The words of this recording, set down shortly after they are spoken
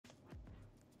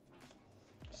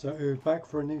So back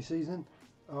for a new season.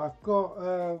 I've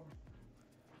got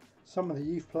some of the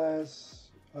youth players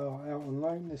out on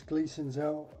loan. This Gleeson's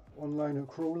out on loan at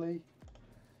Crawley.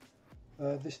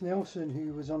 This Nelson,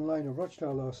 who was on loan at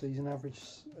Rochdale last season, averaged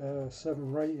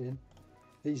 7 rating.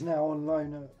 He's now on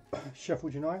loan at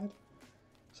Sheffield United.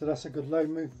 So that's a good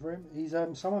loan move for him. He's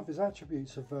some of his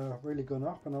attributes have really gone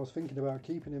up, and I was thinking about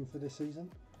keeping him for this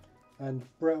season. And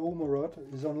Brett Ormerod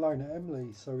is on loan at Emily,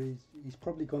 so he's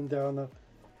probably gone down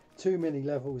too many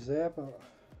levels there, but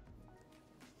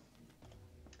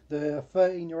the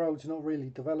 13-year-old's not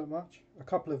really developed much. A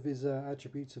couple of his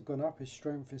attributes have gone up, his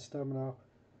strength, his stamina.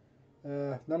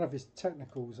 None of his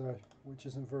technicals though, which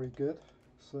isn't very good.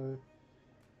 So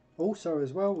also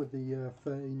as well with the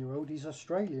 13-year-old, he's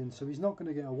Australian, so he's not going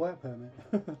to get a work permit.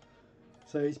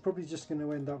 So he's probably just going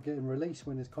to end up getting released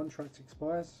when his contract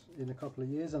expires in a couple of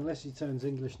years, unless he turns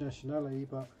English nationality,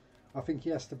 but I think he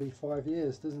has to be 5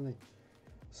 years, doesn't he?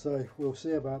 So we'll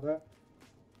see about that.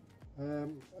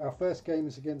 Our first game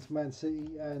is against Man City,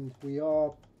 and we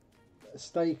are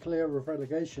stay clear of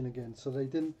relegation again, so they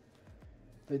didn't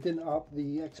up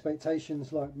the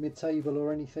expectations like mid-table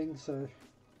or anything, so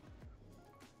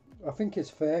I think it's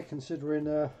fair considering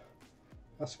our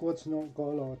squad's not got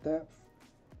a lot of depth.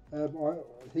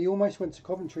 He almost went to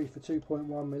Coventry for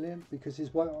 2.1 million because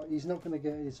he's not going to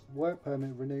get his work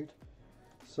permit renewed,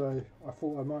 so I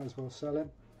thought I might as well sell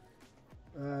him.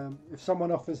 If someone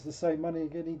offers the same money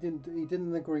again, he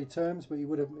didn't agree terms, but he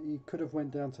could have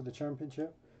went down to the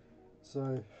Championship.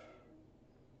 So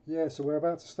yeah, so we're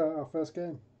about to start our first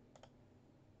game.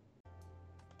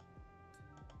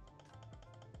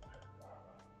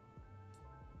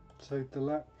 So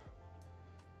Delap,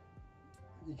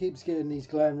 he keeps getting these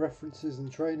Glenn references in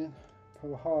training.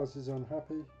 Haas is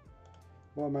unhappy.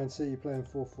 Why Man City playing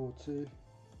 4-4-2?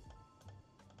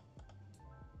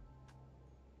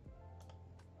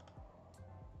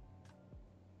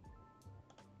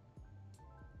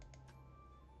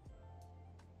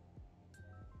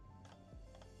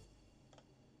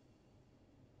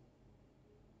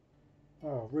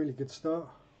 Oh, really good start.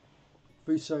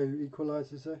 Fuso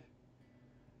equalises there.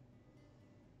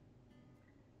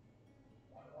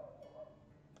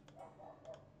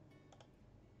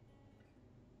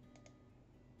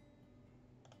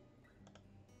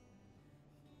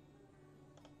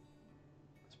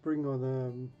 Let's bring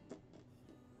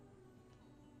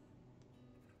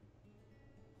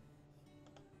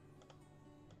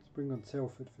on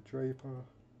Telford for Draper.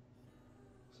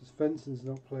 Svensson's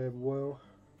not playing well.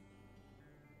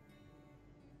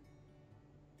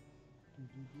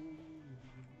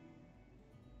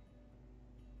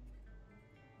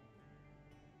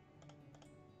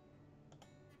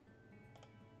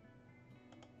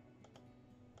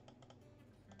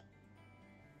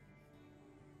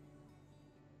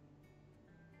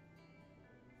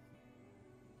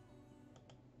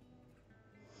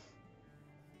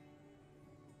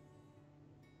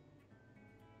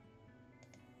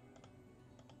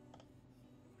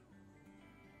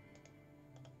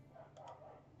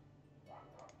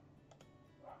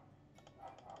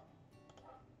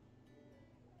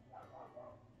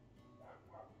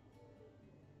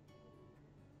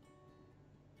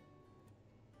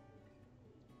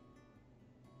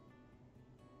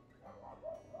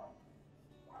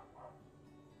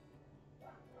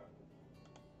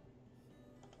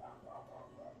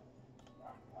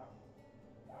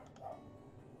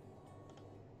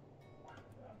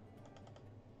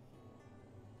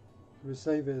 We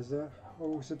save it as that.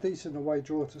 Oh, it's a decent away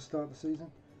draw to start the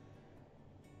season.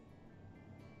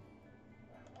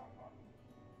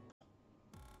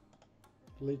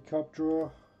 League Cup draw.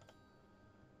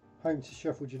 Home to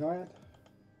Sheffield United.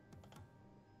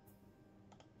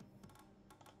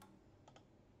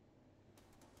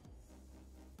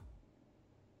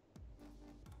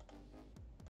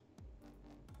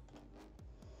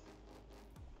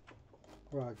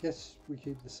 Right, I guess we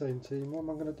keep the same team. What am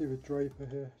I going to do with Draper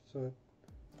here? So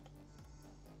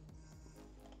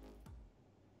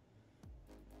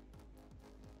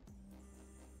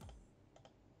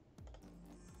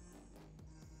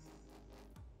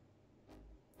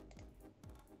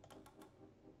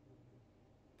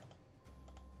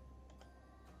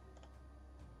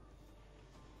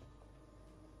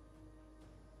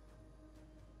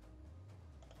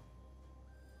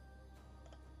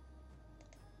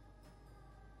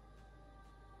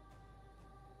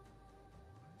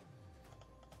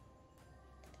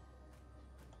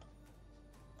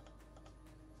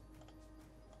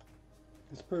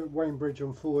let's put Wayne Bridge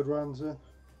on forward runs then.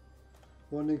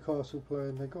 One Newcastle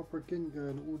playing. They got Brigin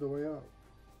going all the way up.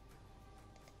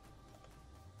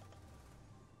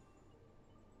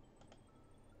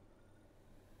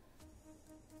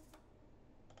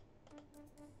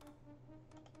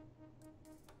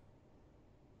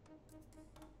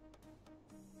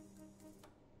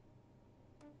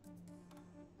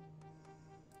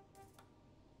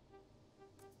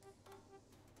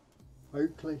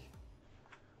 Oakley.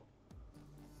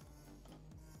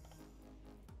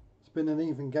 It's been an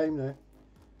even game now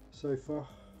so far.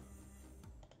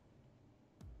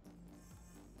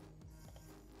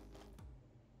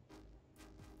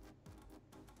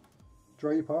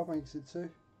 Draper makes it 2.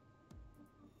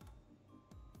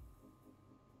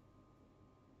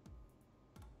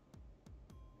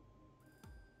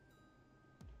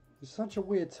 It's such a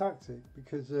weird tactic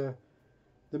because the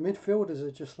midfielders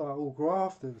are just like all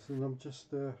grafters, and I'm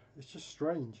just it's just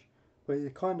strange, but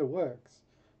it kind of works.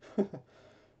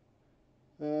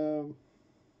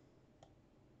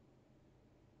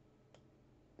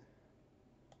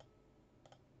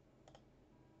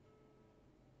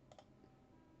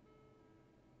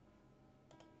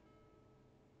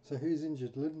 So who's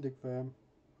injured? Lindigvam.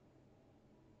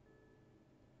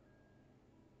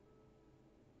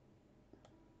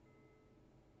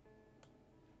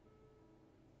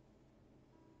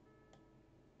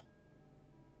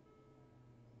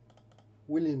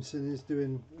 Williamson is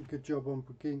doing a good job on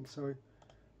Bugink, so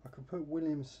I could put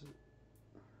Williams,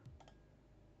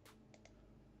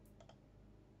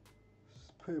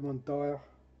 put him on Dyer.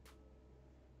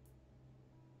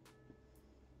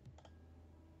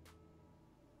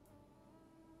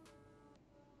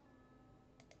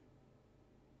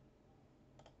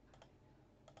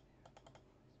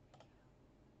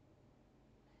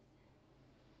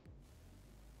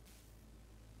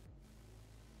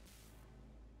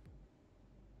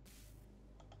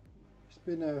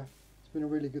 It's been a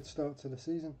really good start to the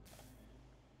season.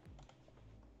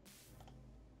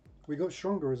 We got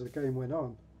stronger as the game went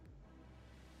on.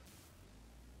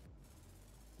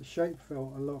 The shape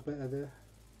felt a lot better there.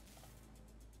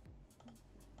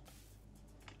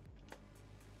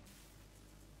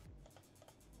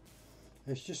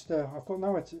 It's just I've got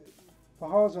nowhere to.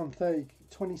 Bahar's on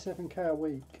 27k a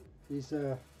week. He's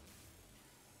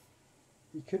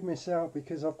he could miss out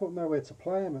because I've got nowhere to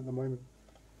play him at the moment.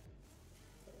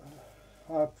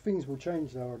 Things will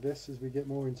change though, I guess, as we get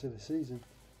more into the season.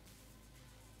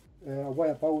 Away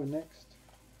at Bolton next.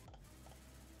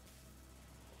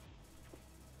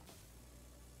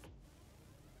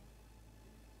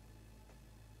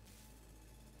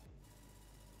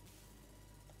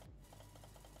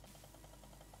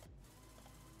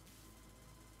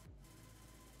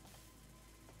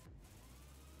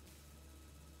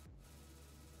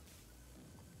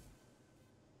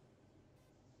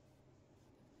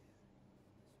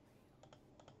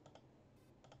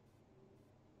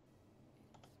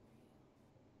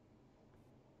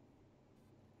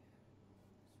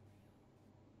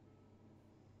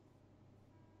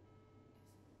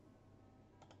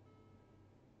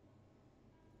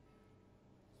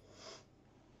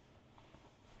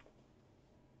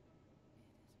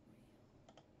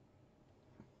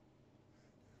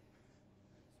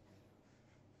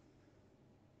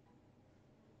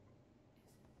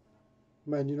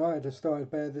 Man United have started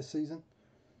better this season.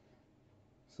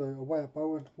 So away at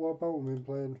Bolton. Well, Bolton been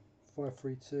playing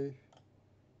 5-3-2.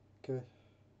 Okay.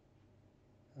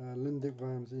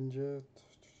 Lindigram's injured.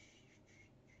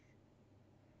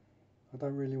 I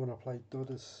don't really want to play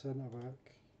Dodd as centre back.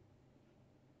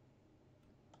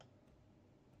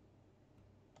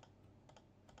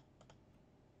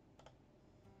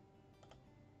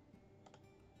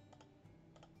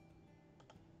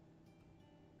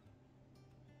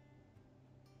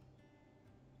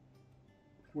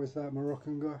 Where's that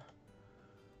Moroccan guy?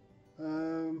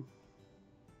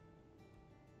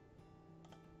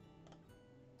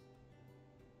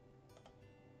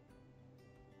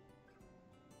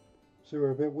 So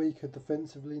we're a bit weaker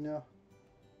defensively now.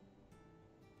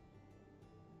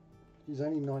 He's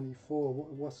only 94.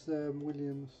 What's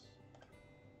Williams?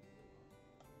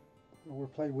 Oh, we'll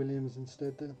play Williams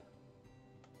instead then.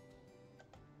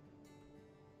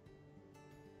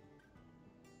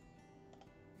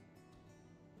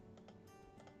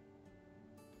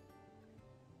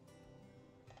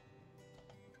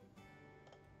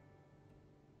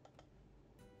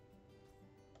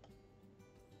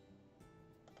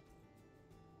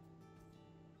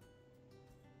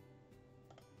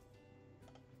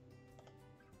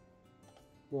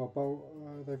 What about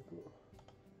they've got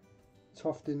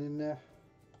Tofton in there.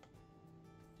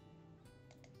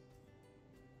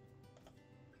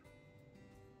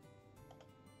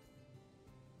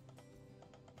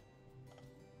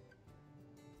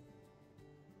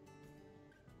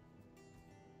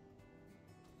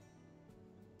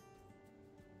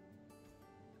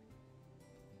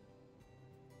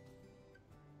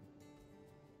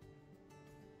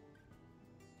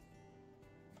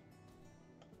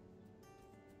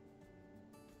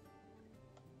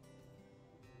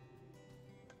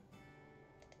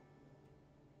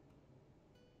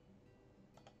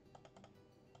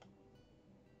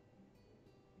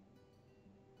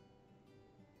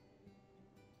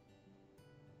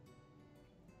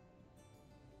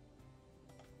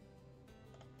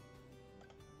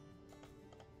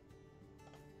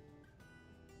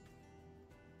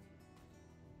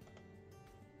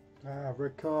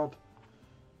 Red card.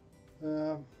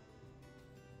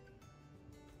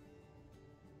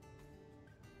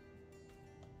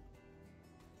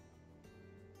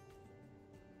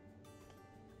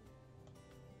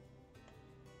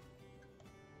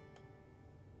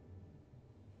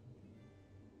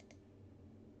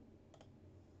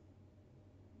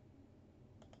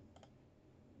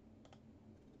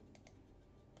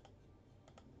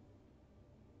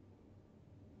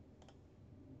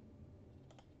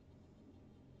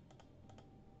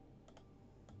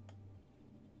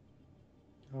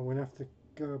 I'm going to have to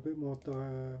go a bit more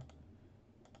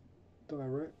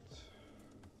direct.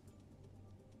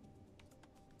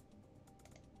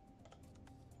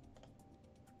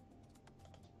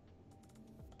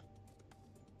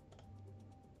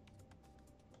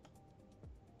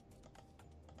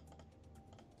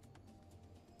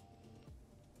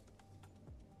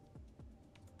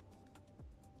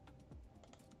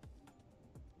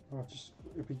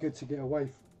 It'd be good to get away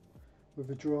with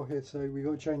a draw here, so we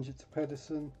got to change it to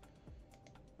Pedersen.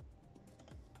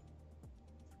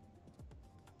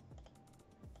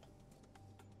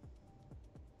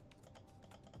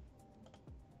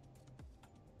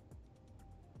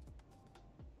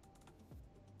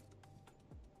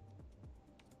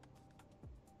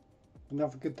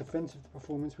 Another good defensive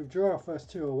performance. We've drew our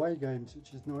first 2 away games,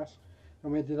 which is nice,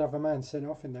 and we did have a man sent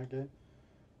off in that game.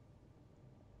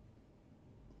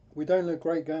 We don't look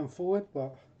great going forward,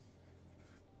 but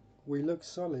we look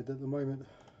solid at the moment.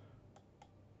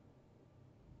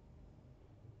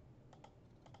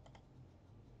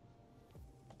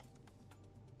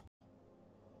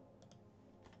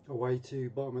 Away to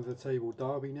bottom of the table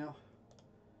Derby now.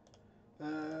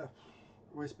 Well,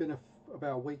 it's been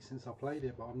about a week since I played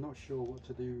it, but I'm not sure what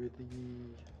to do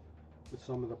with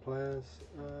some of the players.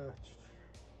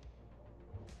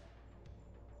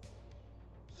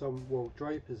 Well,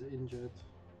 Draper's injured.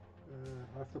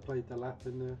 I have to play Delap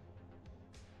in there.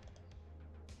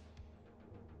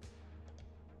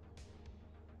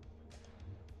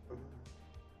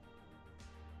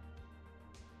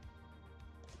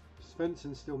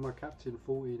 Svensson's still my captain,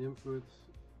 14 influence.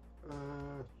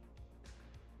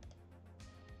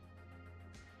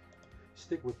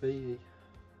 Stick with Beattie.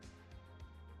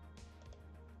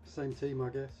 Same team, I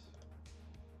guess.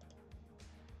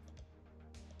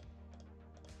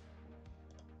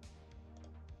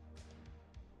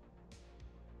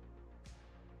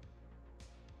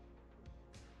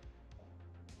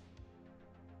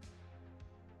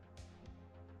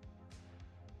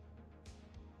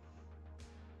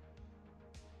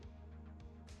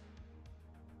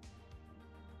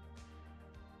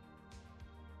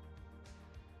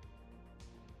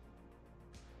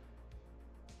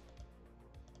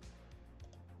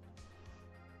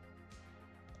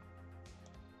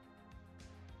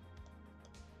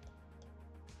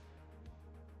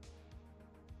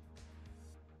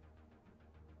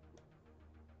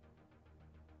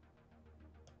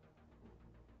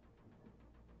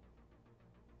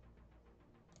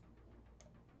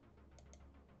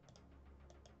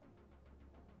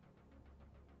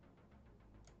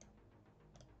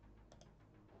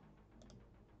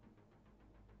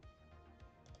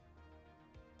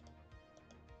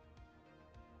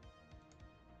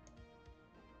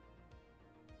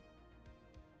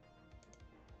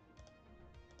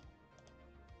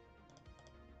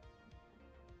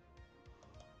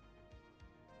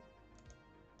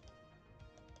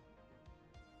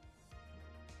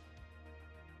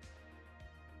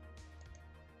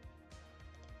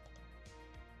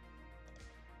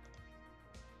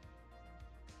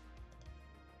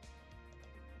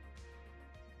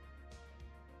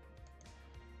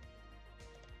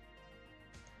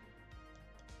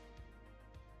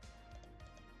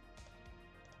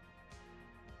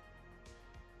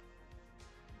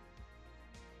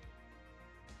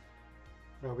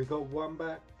 Well, we got one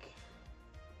back.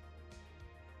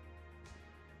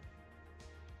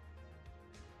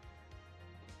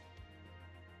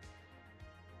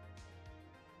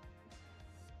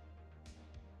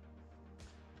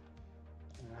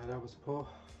 That was poor.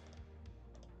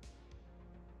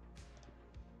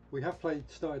 We have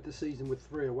started the season with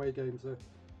 3 away games though,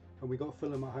 and we got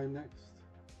Fulham at home next.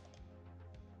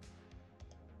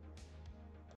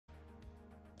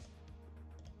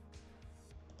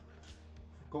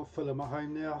 Got Fulham at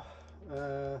home now.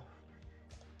 Going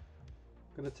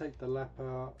to take the lap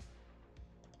out.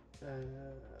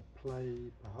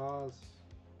 Play Bahaz.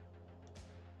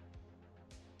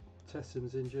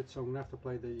 Tesson's injured, so I'm going to have to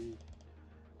play the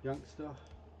youngster.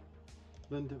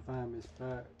 Lundetvam is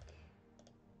back.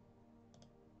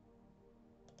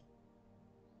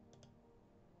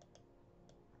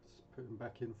 put him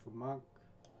back in for Monk.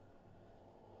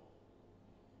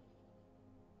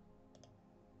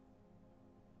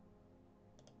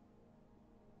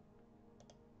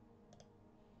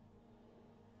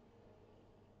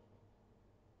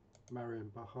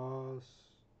 Marion Bahars.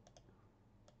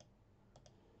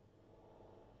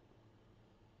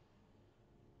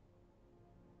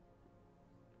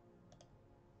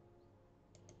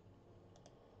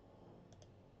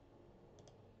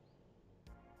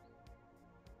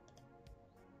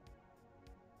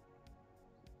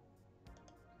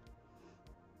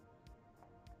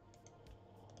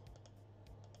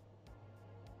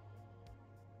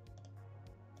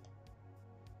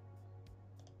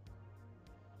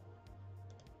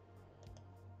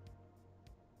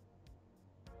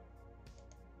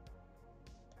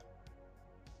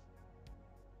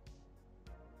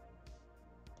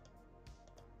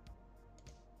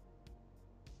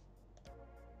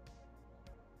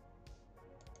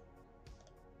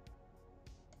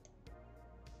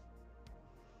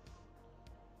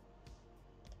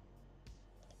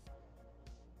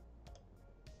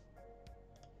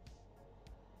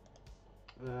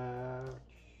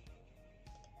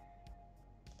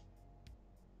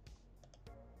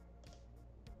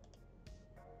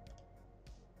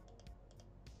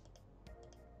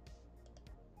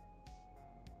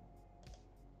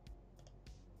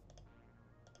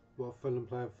 Well, Fulham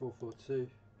playing 4-4-2.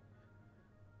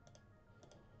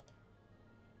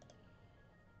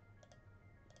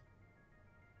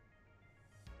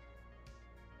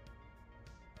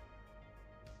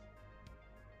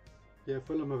 Yeah,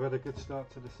 Fulham have had a good start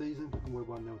to the season and we're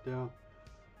 1-0 down.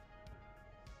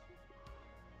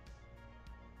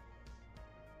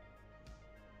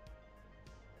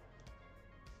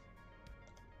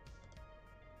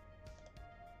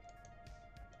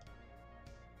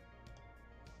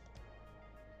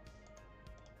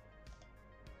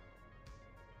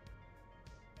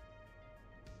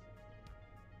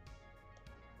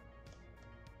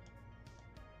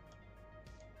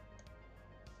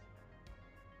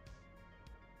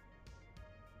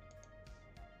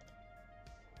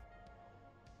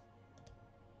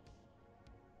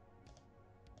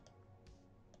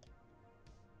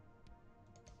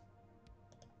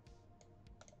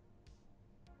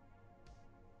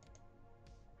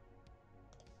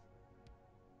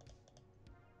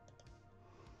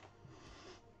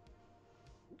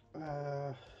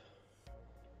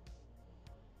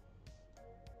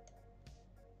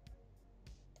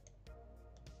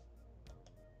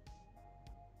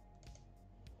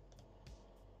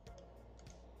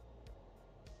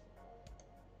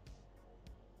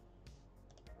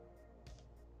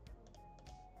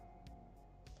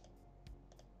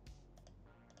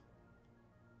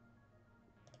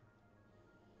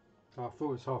 I thought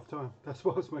it was half time, that's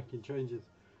why I was making changes.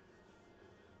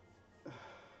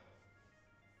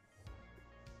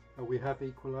 We have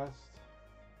equalised.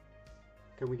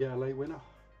 Can we get a late winner?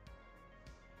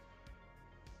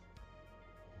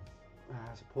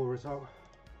 That's a poor result.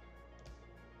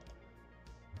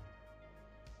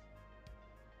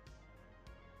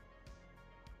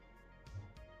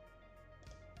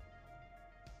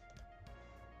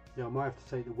 Yeah, I might have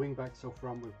to take the wing backs off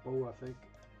run with ball, I think.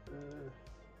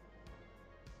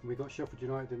 We got Sheffield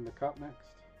United in the cup next.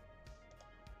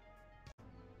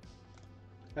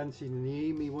 Anthony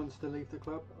Niemi wants to leave the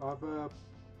club.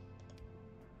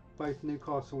 Both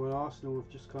Newcastle and Arsenal have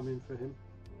just come in for him.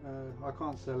 I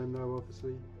can't sell him though,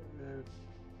 obviously.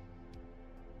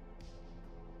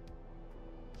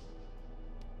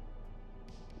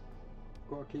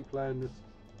 Got to keep playing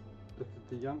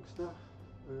the youngster.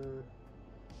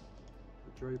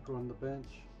 Draper on the bench.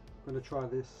 I'm going to try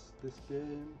this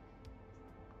game.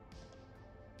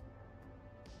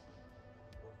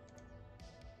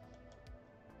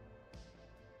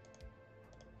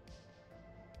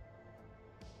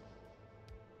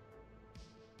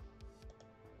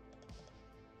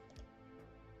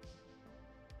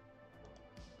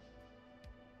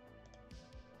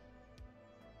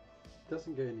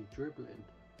 Doesn't get any dribbling.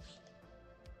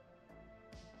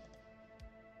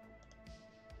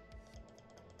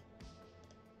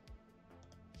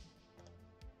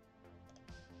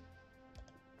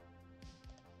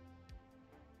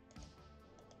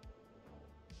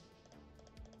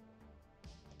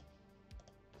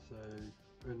 So,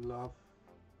 in love.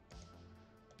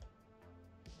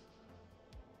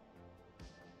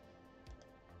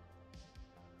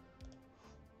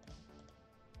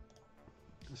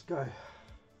 Let's go.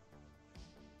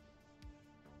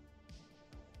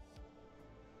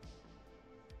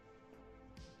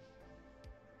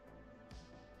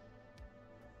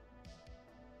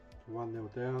 One 0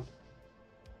 down.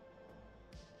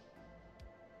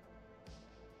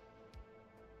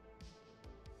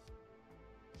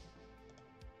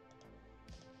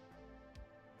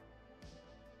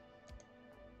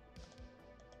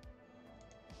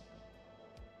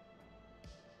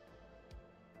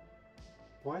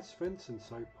 Why is Svensson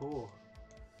so poor?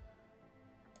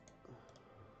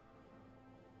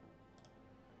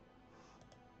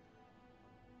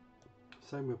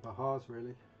 Same with Bahars,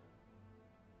 really.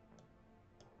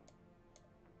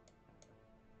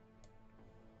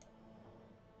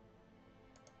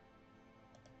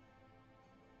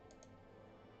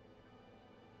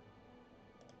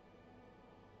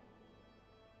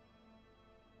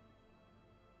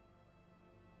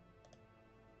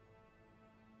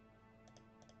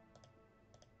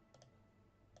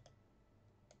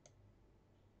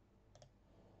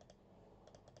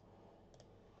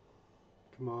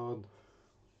 Come on.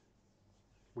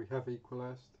 We have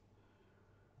equalised.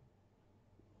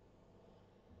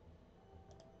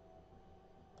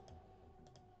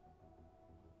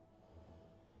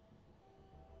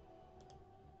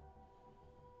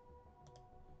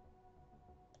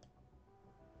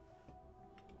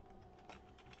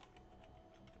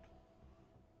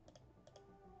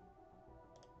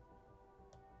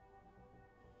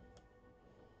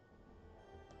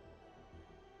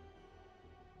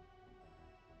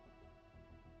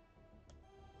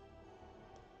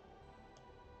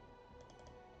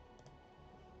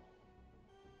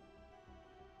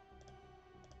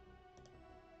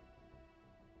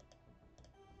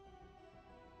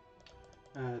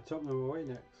 Tottenham away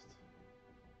next.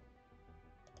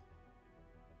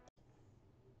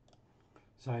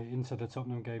 So into the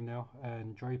Tottenham game now,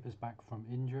 and Draper's back from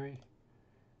injury.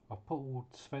 I've put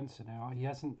Svensson out. He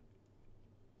hasn't.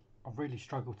 I've really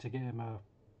struggled to get him a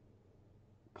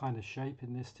kind of shape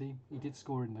in this team. He did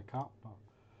score in the cup,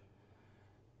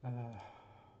 but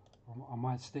I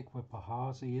might stick with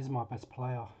Bahars. He is my best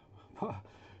player, but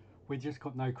we just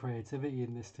got no creativity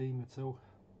in this team at all.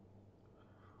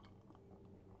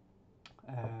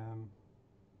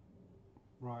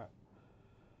 Right,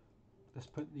 let's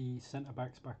put the centre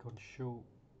backs back on short.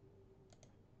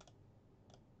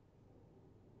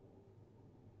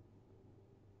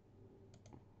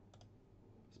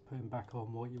 Let's put him back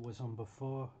on what he was on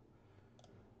before.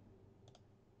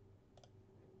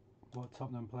 What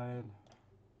Tottenham playing?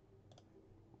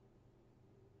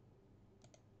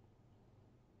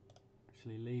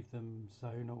 Actually leave them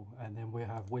zonal, and then we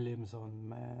have Williams on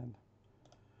man.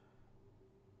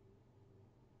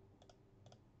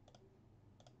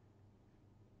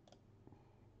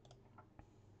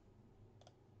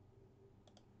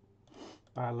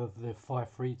 Battle of the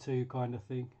 5-3-2 kind of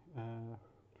thing.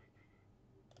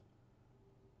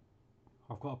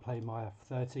 I've got to play my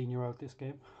 13-year-old this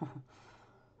game.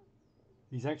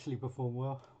 He's actually performed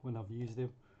well when I've used him.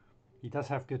 He does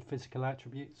have good physical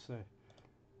attributes, so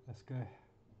let's go.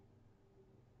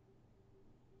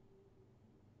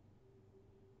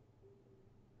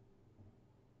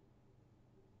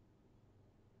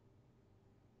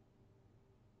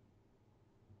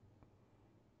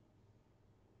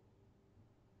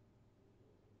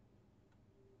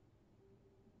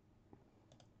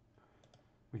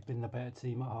 We've been the better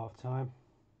team at half time.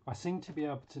 I seem to be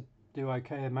able to do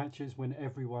okay in matches when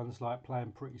everyone's like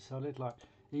playing pretty solid. Like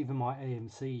even my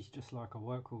AMC is just like a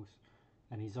workhorse,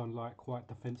 and he's on like quite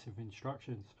defensive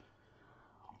instructions.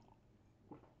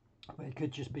 But it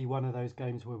could just be one of those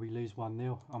games where we lose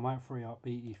 1-0. I might free up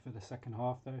Beatty for the second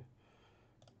half though.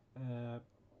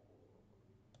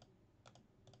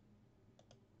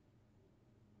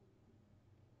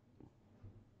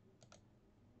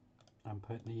 I'm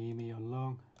putting Niemi on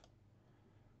long.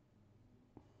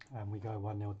 And we go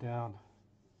 1-0 down.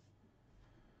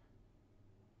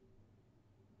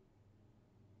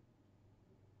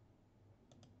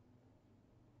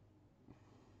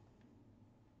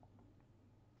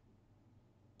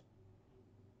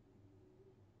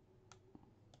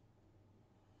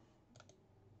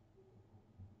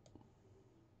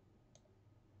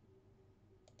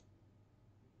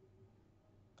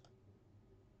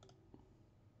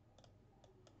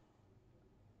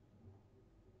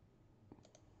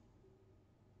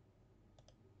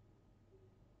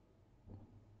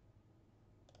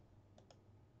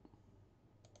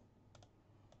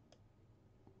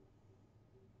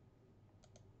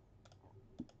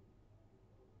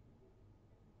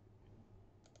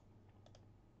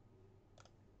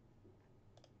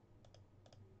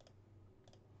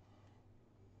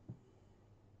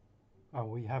 Oh,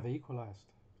 we have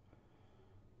equalised.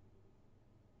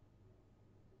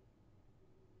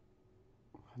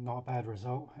 Not a bad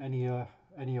result.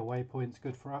 Any away points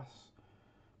good for us.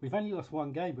 We've only lost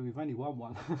one game, but we've only won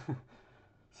one.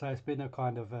 So it's been a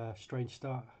kind of strange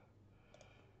start.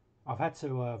 I've had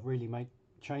to really make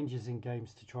changes in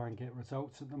games to try and get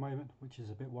results at the moment, which is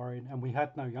a bit worrying. And we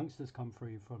had no youngsters come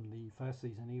through from the first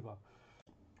season either.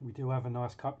 We do have a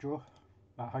nice cup draw.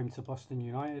 at home to Boston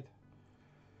United,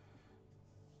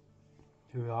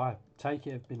 who I take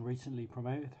it have been recently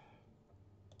promoted.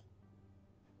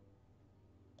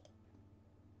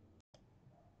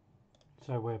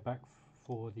 So we're back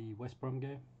for the West Brom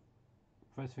game.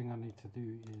 First thing I need to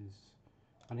do is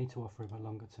I need to offer him a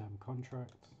longer term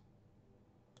contract.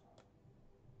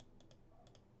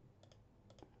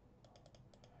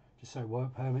 Just so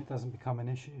work permit doesn't become an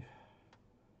issue.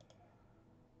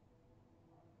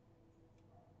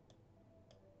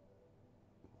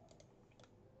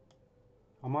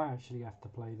 I might actually have to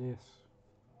play this.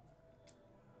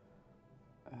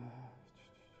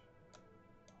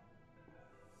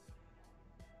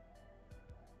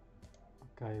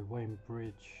 Okay, Wayne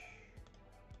Bridge.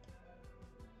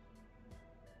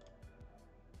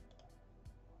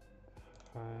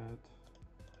 Third.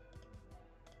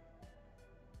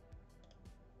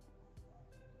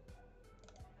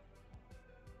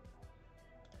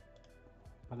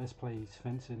 But let's play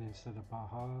Svensson instead of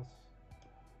Bahas.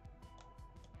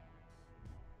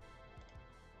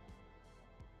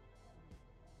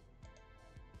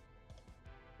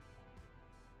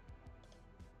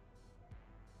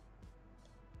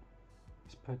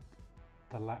 Let's put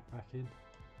the lap back in.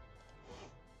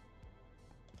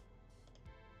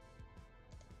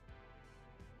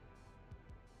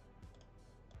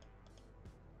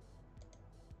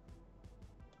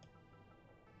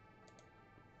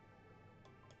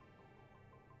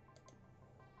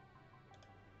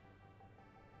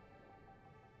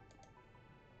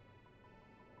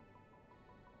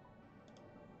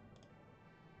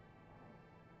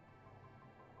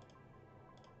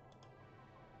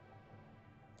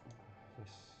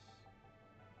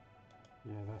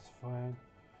 Yeah, that's fine.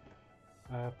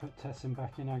 Put Tessin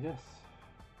back in, I guess.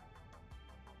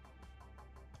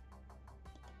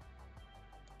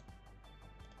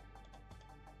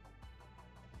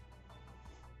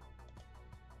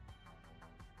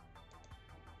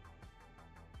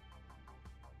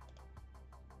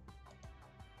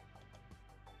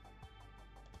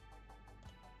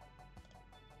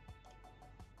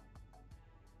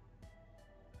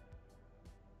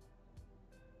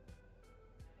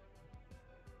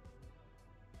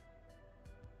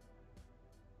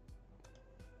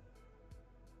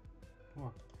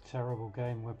 What a terrible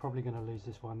game. We're probably going to lose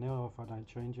this 1-0 if I don't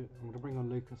change it. I'm going to bring on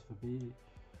Lucas for B.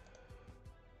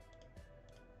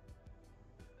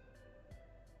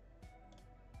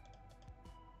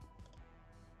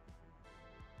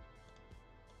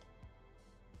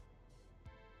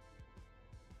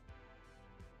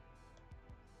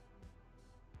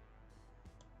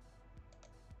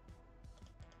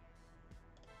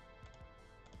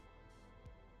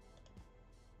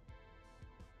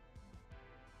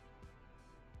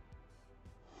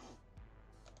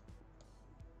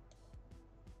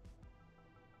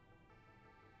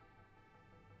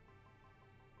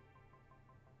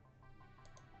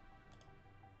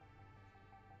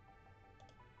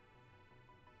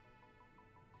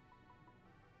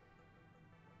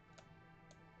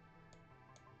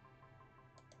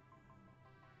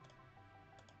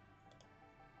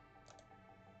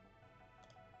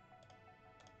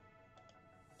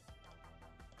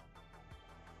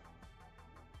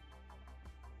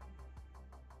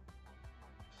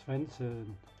 Svensson.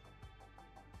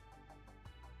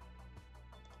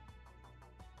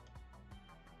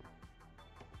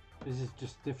 This is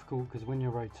just difficult because when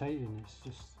you're rotating, it's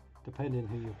just depending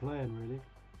who you're playing, really.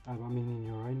 I mean, in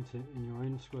your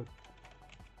own squad.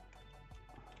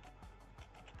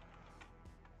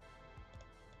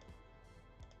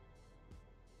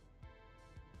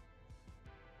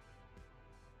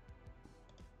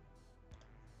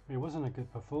 It wasn't a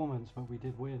good performance, but we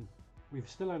did win. We've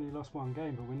still only lost one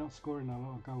game, but we're not scoring a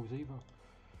lot of goals either.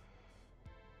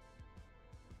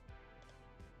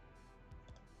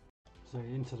 So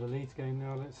into the Leeds game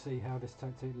now. Let's see how this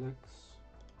tactic looks.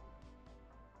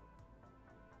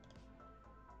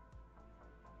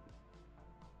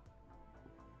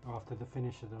 After the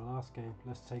finish of the last game,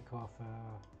 let's take off.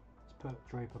 Let's put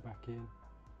Draper back in.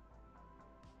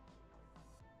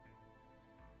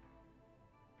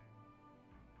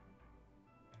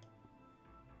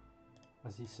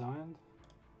 Has he signed?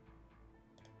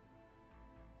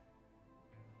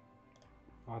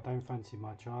 I don't fancy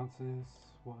my chances.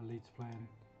 What are Leeds playing?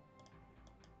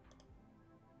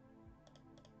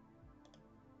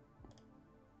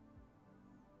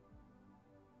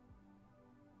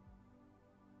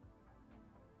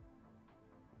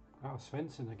 Oh,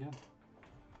 Svensson again.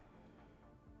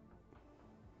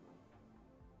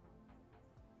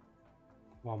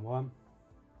 One.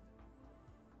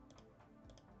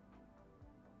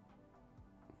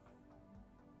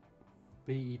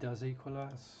 Beattie does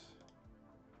equalise.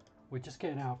 We're just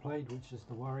getting outplayed, which is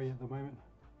the worry at the moment,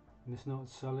 and it's not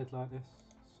solid like this.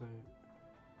 So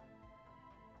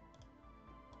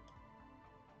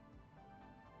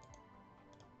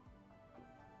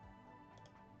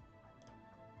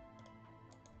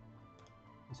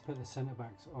let's put the centre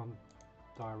backs on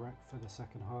direct for the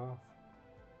second half.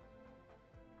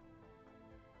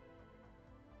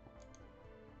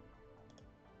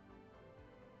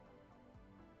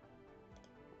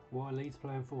 What are Leeds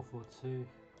playing 4-4-2?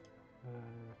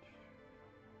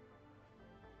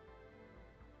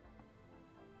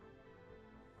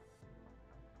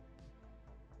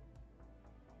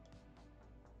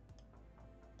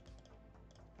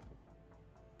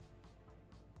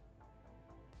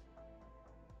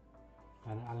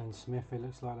 And Alan Smith, it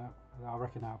looks like that. I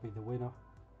reckon that'll be the winner.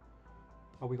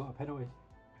 Oh, we got a penalty,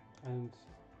 and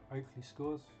Oakley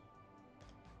scores.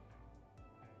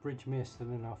 Bridge missed,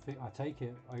 and then I take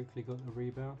it. Oakley got the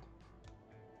rebound.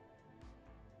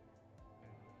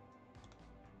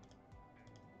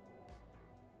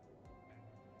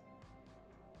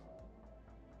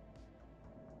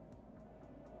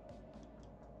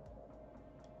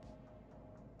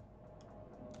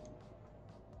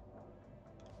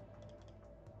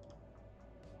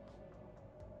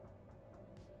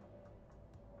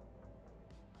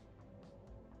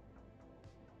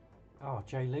 Oh,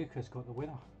 Jay Lucas got the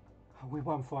winner. We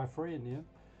won 5-3 in the end.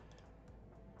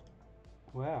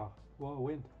 Wow, what a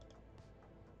win.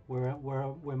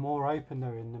 We're more open though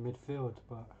in the midfield,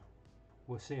 but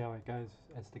we'll see how it goes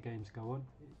as the games go on.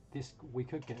 We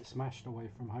could get smashed away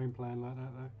from home playing like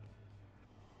that though.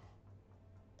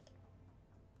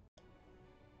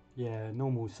 Yeah,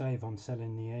 normal save, I'm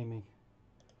selling the Amy,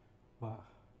 but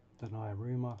deny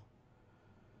rumour.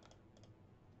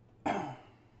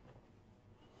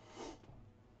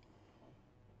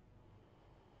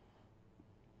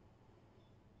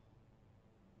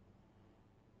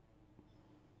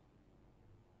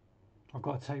 I've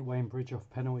got to take Wayne Bridge off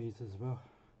penalties as well.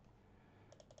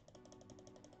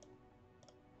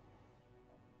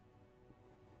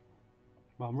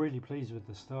 But I'm really pleased with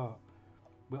the start.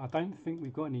 But I don't think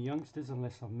we've got any youngsters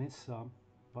unless I've missed some.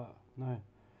 But no,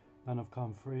 none have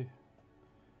come through.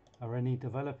 Are any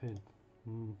developing?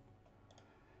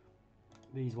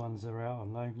 These ones are out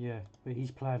on loan, yeah. But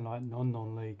he's playing like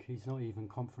non-league. He's not even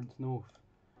Conference North.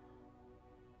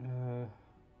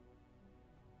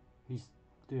 He's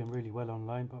doing really well on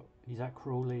loan, but he's at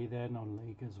Crawley, they're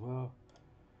non-league as well.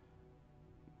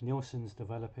 Nielsen's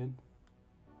developing.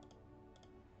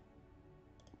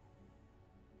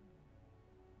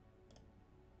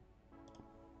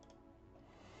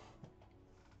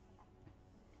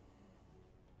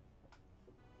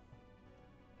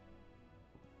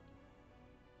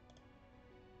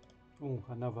 Oh,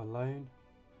 another loan.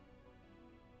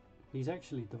 He's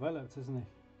actually developed, hasn't he?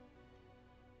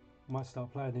 Might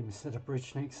start playing him instead of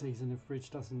Bridge next season if Bridge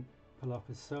doesn't pull up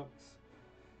his socks.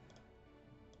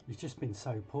 He's just been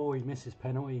so poor. He misses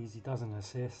penalties, he doesn't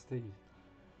assist.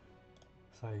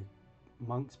 So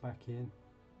Monk's back in.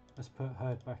 Let's put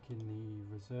Hurd back in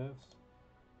the reserves.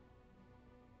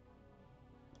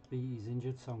 Beattie's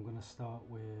injured, so I'm going to start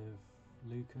with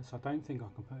Lucas. I don't think I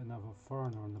can put another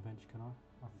foreigner on the bench, can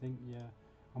I? I think, yeah.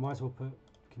 I might as well put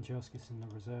Kinchowskis in the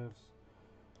reserves.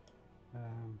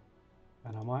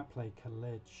 And I might play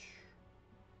College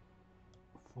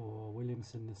for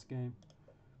Williamson this game.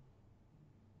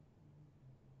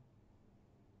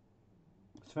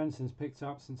 Svensson's picked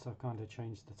up since I kind of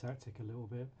changed the tactic a little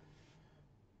bit.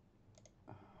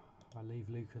 I leave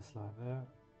Lucas like that.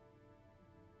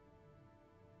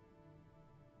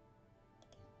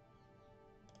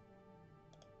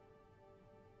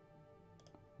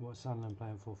 What's Sunderland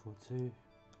playing 4-4-2?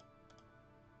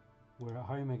 We're at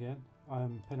home again.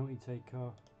 I'm penalty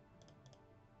taker.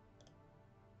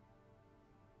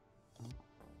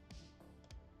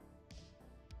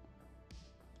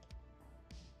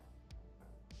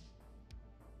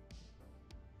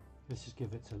 Let's just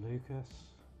give it to Lucas.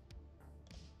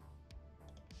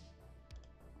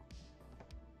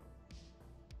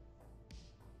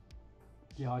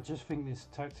 Yeah, I just think this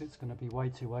tactic's going to be way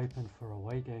too open for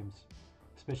away games,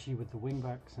 especially with the wing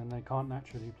backs, and they can't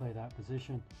naturally play that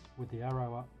position with the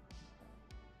arrow up.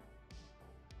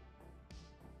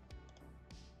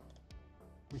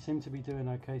 We seem to be doing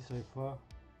okay so far.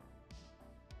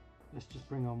 Let's just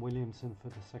bring on Williamson for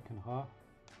the second half.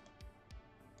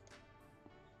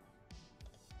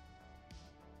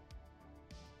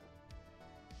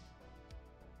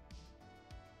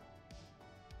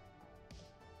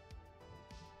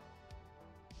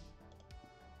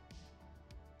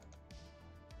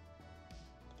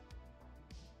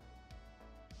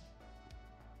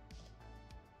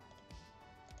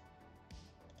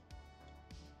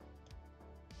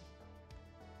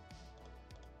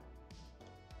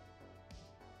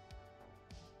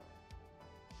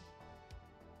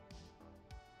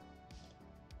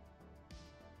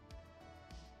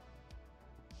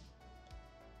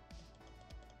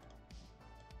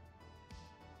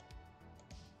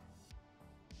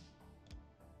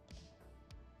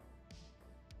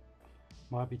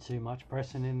 Might be too much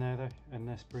pressing in there though, and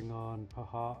let's bring on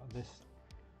let's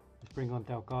bring on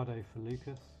Delgado for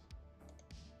Lucas.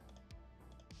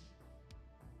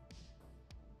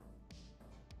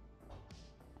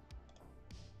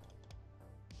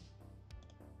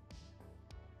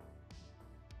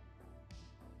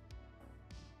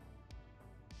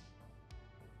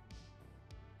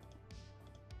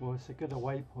 Well, it's a good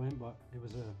away point, but it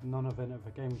was a non-event of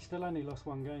a game. We still only lost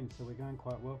one game, so we're going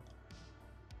quite well.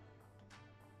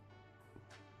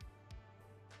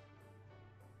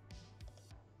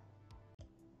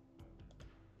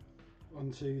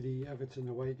 On to the Everton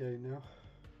away game now.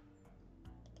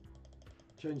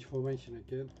 Change formation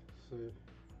again, so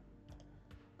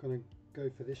gonna go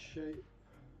for this shape.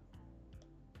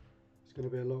 It's going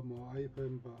to be a lot more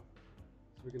open, but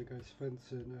so we're going to go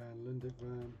Svensson and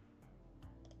Lundekvam.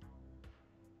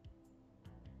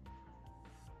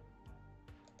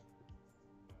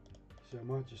 So I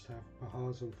might just have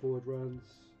Pahars on forward runs.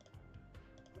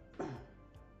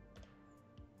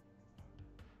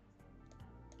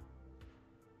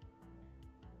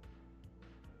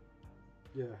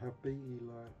 Yeah, have Beattie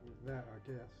like with that,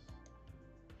 I guess.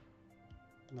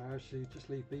 No, actually, just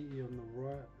leave Beattie on the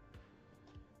right.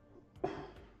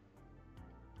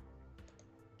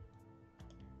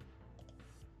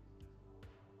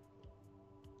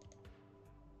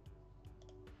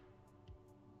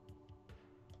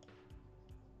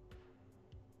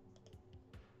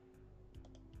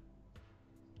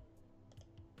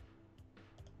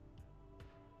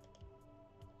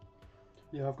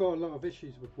 Yeah, I've got a lot of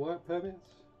issues with work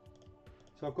permits,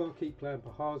 so I've got to keep playing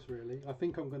Pahars really. I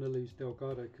think I'm going to lose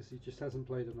Delgado because he just hasn't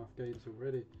played enough games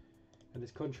already, and his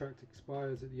contract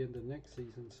expires at the end of next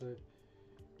season, so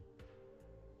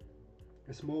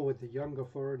it's more with the younger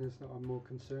foreigners that I'm more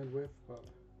concerned with. But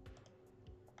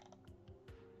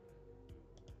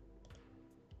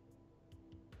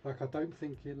like, I don't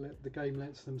think the game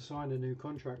lets them sign a new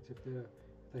contract if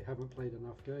they haven't played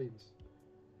enough games.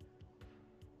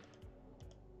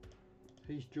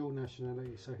 He's dual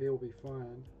nationality, so he'll be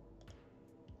fine.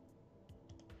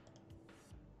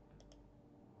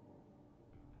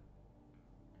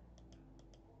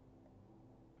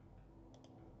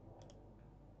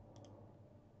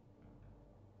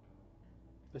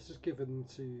 Let's just give him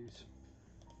to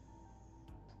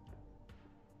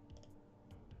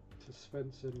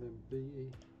Svensson and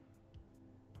Beattie.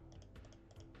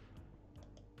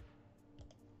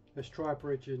 Let's try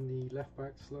Bridge in the left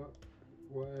back slot,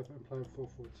 whatever, and play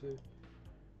 4-4-2.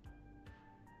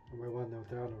 And we're 1-0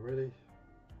 down already.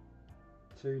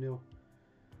 2-0.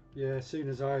 Yeah, as soon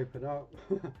as I open up,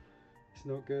 it's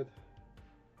not good.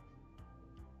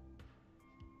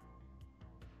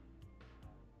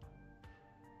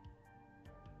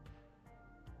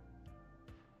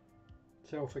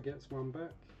 Telfer gets one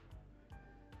back.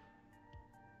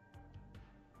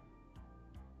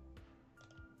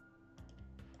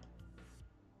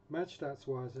 Match stats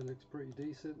wise, it looks pretty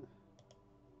decent.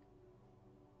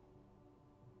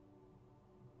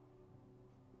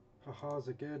 Pahars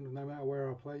again, no matter where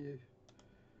I play you.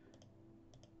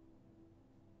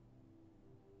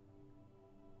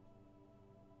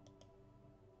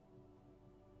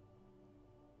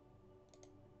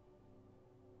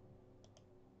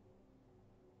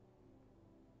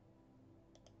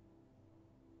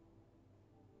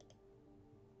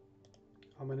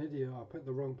 I'm an idiot, I put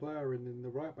the wrong player in the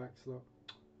right back slot.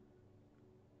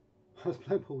 I was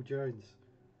playing Paul Jones.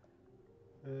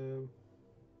 And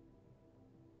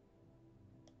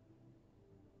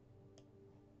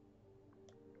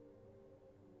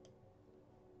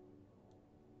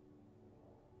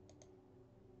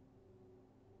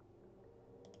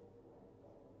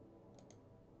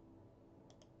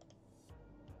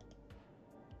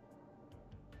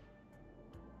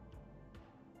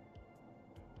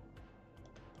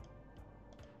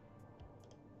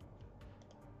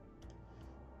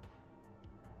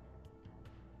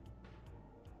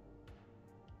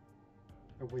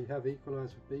we have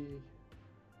equalised with Beattie,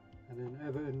 and then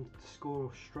Everton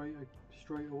score straight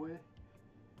away.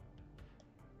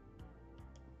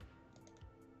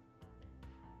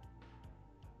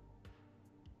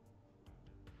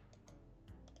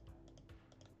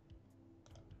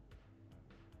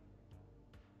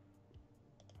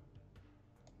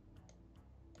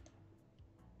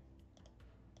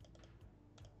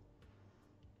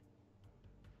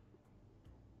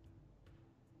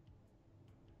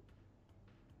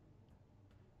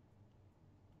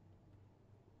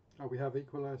 Oh, we have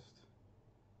equalised.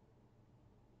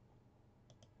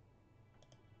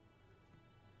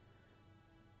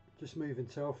 Just moving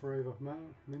Telfer over.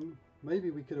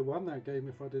 Maybe we could have won that game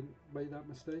if I didn't make that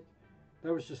mistake.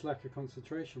 That was just lack of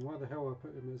concentration. Why the hell I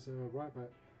put him as a right back?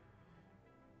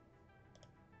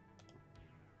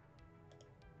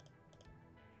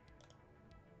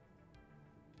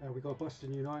 We got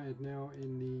Boston United now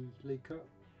in the League Cup.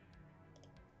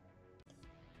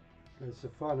 It's the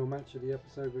final match of the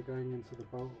episode. We're going into the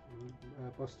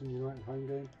Boston United home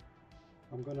game.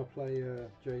 I'm going to play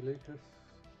Jay Lucas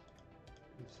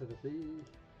instead of B.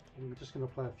 I'm just going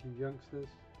to play a few youngsters.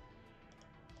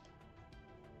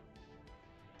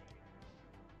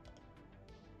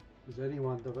 Is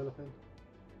anyone developing?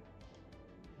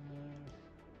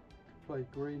 Play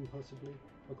Green possibly.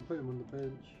 I can put him on the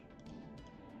bench.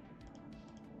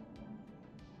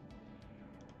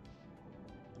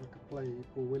 I could play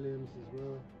Paul Williams as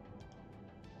well.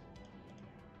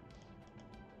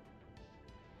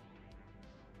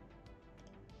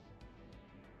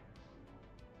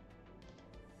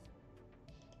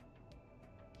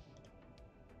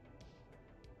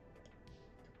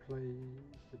 Could play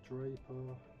the Draper.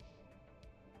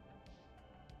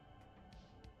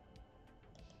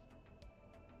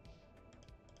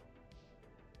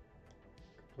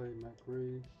 Could play Matt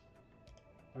Green.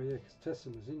 Oh yeah, because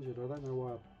Tesson was injured. I don't know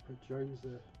why I put Jones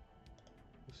there.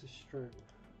 What's his strength?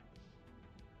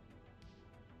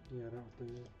 Yeah, that would do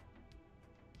it.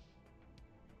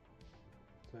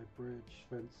 So Bridge,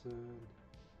 Svensson.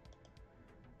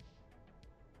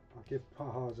 I'll give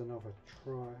Pahars another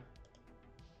try.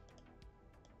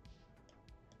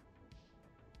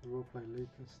 We will play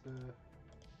Lucas there.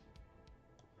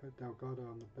 Put Delgado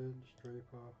on the bench,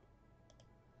 Draper.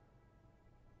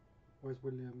 Where's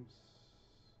Williams?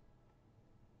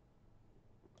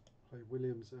 Play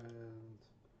Williams and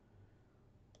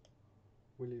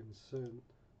Williamson.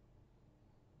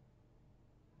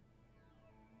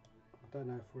 I don't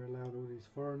know if we're allowed all these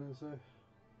foreigners though.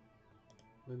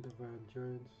 Lindevan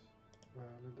Jones,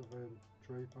 Lindevan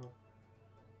Draper.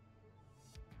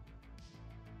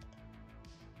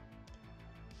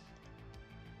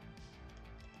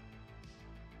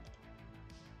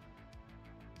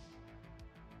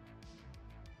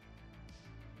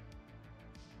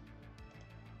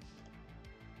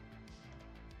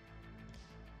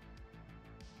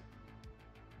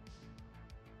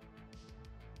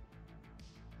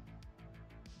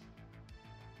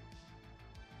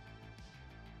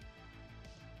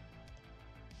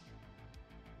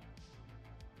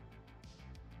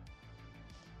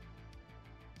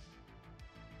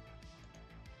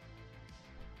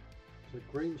 So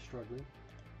Green struggling.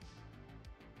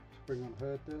 Let's bring on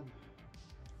Hurd then.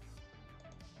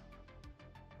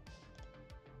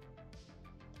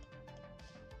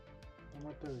 What am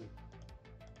I doing?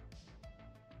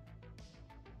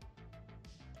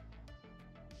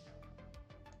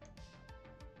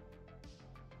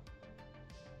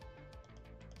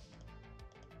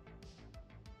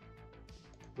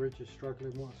 Bridge is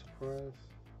struggling, what a surprise.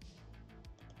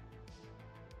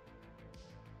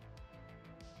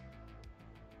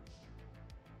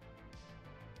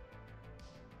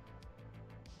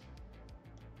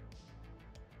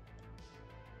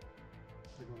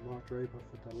 Mark Draper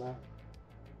for Dalat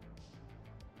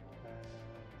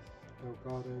and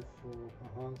Delgado for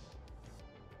Pahars.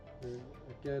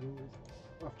 Again,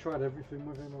 I've tried everything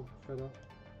with him, I'm fed up.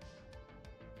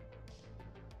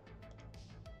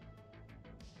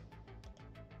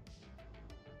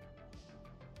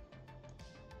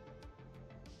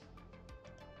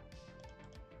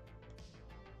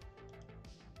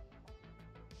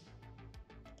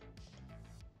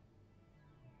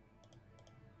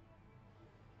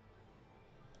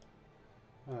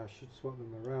 I should swap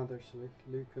them around actually.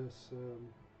 Lucas,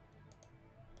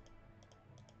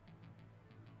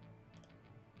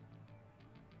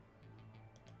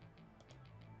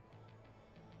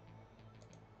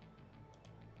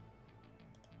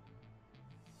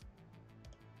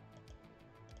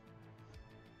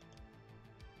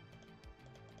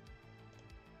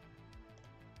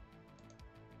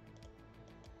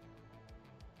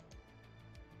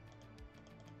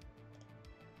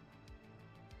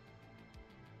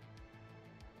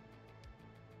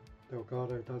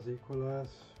 Delgado does equalise.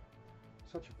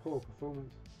 Such a poor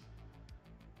performance.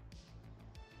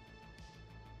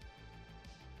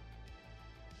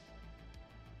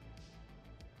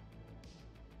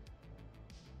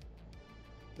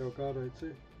 Delgado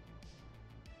too.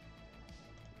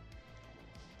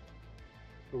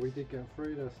 But we did get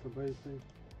through, that's the main thing.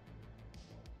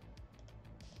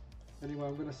 Anyway,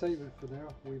 I'm going to save it for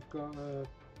now. We've got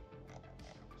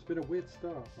it's been a weird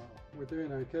start, but we're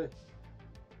doing okay.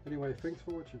 Anyway, thanks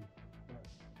for watching. Right.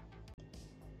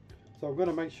 So I'm going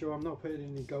to make sure I'm not putting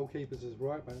any goalkeepers as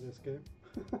right back this game.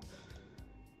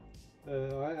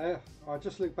 I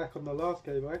just looked back on the last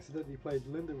game. I accidentally played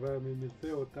Lindenberg in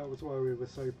midfield. That was why we were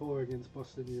so poor against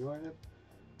Boston United.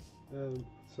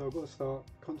 So I've got to start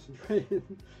concentrating.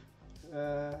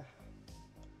 I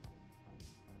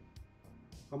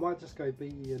might just go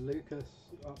Beattie and Lucas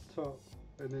up top,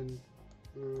 and then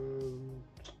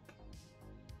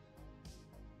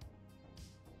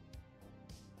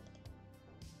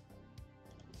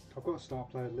I've got to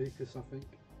start playing Lucas, I think,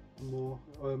 more.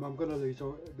 I'm going to lose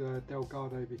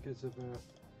Delgado because of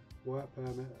work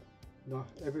permit. No,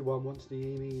 everyone wants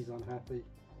Niimi, he's unhappy.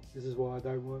 This is what I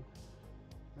don't want.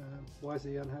 Why is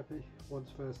he unhappy?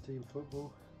 Wants first team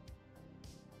football.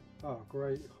 Oh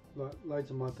great, like,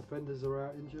 loads of my defenders are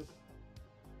out injured.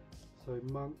 So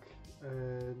Monk,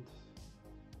 and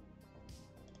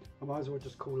I might as well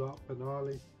just call up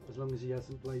Benali, as long as he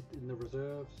hasn't played in the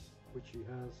reserves, which he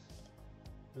has.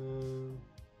 I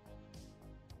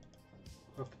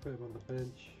have to put him on the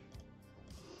bench.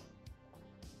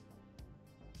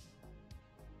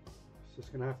 So it's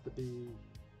going to have to be...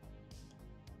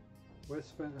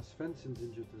 Where's Svensson's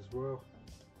injured as well.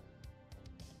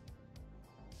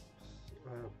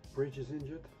 Bridge is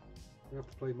injured. We have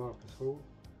to play Marcus Hall.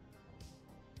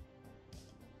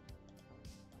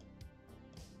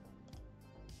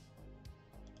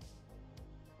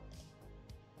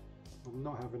 I'm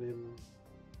not having him.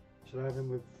 Should I have him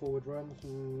with forward runs?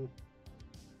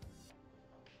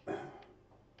 I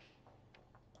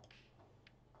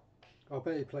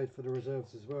bet he played for the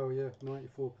reserves as well, yeah,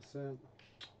 94%.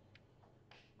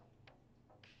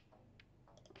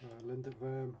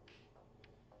 Lindenberg.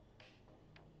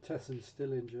 Tesson's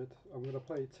still injured. I'm going to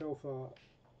play Telfar.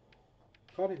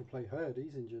 Can't even play Hurd,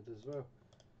 he's injured as well.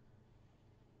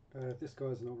 This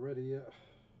guy's not ready yet.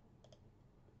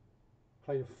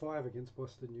 Played a 5 against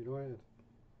Boston United.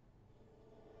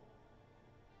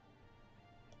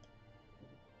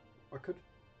 I could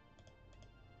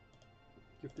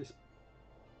give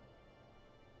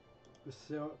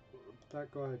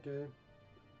that guy a game.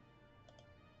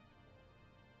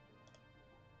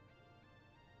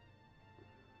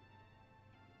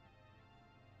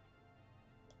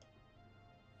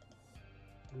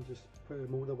 And just put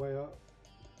him all the way up.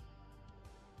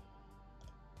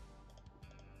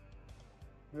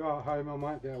 We are at home, I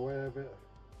might get away with it.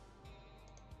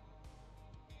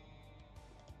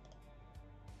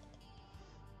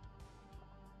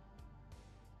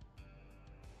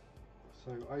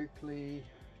 So Oakley,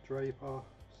 Draper,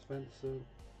 Svensson.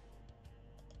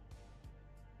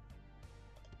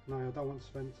 No, I don't want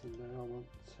Svensson there, I want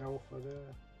Telfer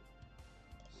there.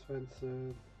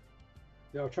 Svensson.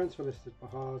 Yeah, I transfer listed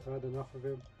Bahars, I had enough of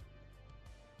him.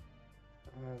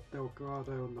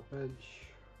 Delgado on the bench.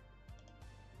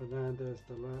 Fernandez,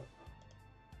 Delap.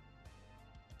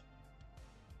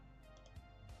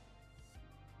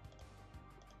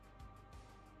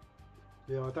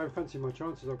 Yeah, I don't fancy my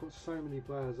chances. I've got so many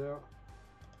players out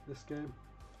this game.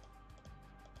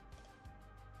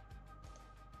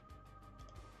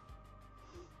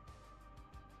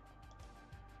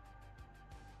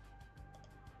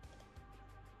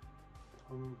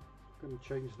 I'm going to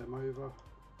change them over.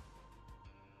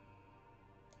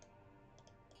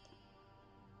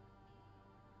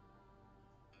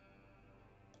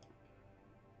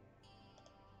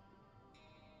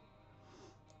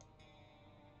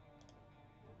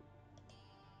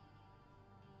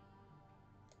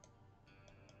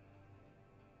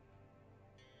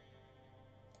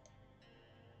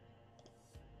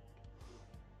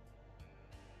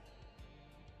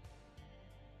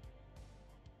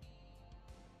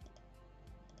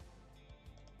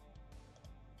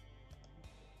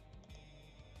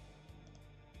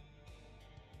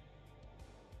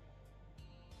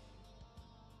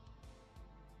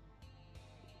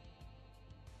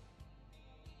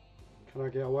 Can I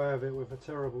get away with it with a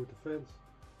terrible defence?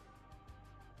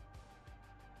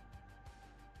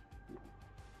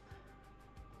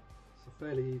 It's a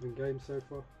fairly even game so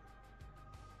far.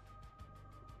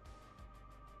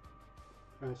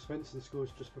 Svensson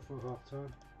scores just before half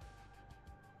time.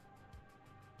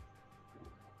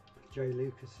 Jay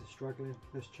Lucas is struggling.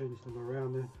 Let's change them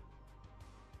around then.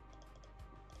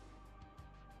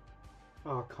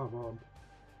 Oh, come on.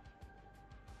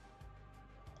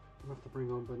 I'll have to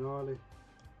bring on Benali.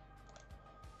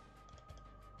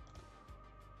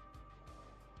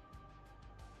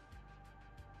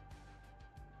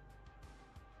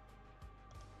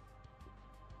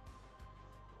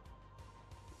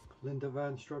 Linda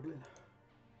Van struggling.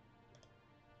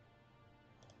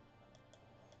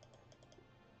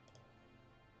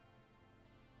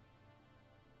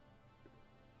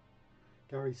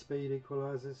 Gary Speed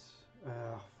equalises.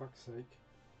 Ah, fuck's sake.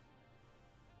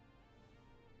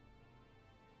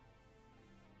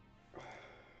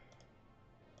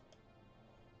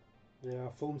 Yeah,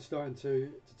 our form's starting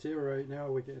to deteriorate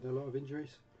now. We're getting a lot of injuries.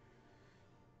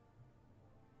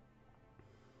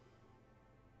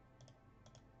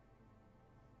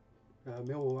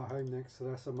 Millwall at home next, so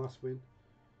that's a must win.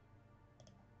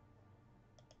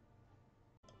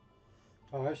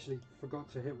 I actually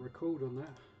forgot to hit record on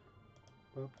that,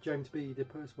 but James B did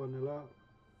put us 1-0 out.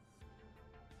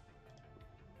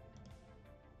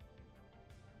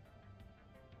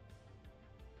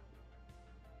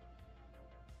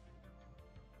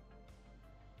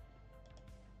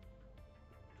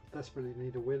 Desperately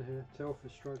need a win here.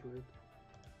 Telford's struggling.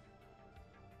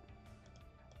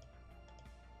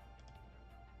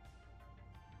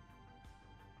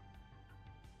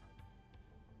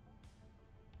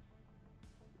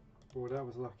 Oh, that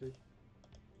was lucky.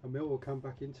 A Mill will come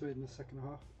back into it in the second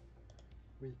half.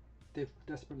 We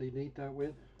desperately need that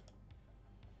win.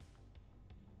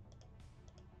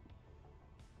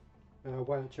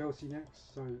 Away at Chelsea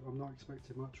next, so I'm not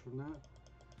expecting much from that.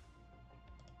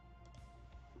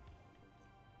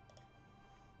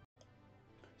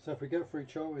 So if we get through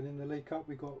Charlton in the League Cup,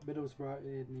 we got Middlesbrough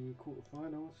in the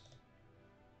quarterfinals.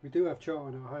 We do have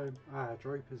Charlton at home.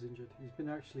 Draper's injured. He's been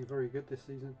actually very good this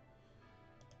season.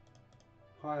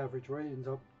 High average ratings.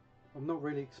 I'm not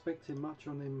really expecting much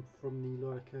on him from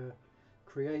the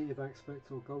creative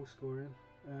aspect or goal scoring.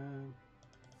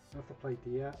 I have to play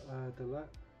Delat.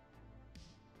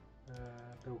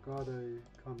 Delgado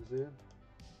comes in.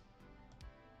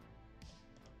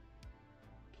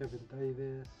 Kevin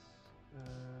Davis.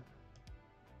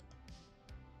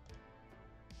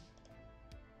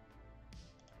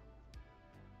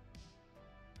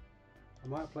 I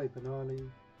might play Benali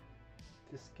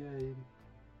this game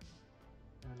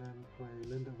and then play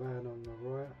Lindevan on the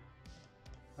right.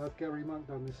 How's Gary Monk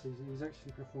done this season? He's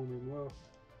actually performing well.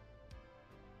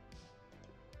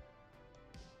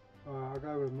 Alright, I'll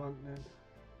go with Monk then.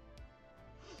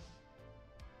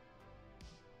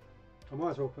 I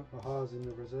might as well put Bahars in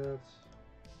the reserves.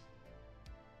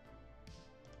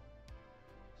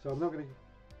 So I'm not going to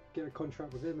get a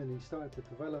contract with him, and he started to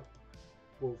develop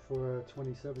well for a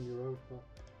 27-year-old, but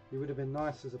he would have been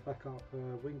nice as a backup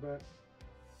wing back.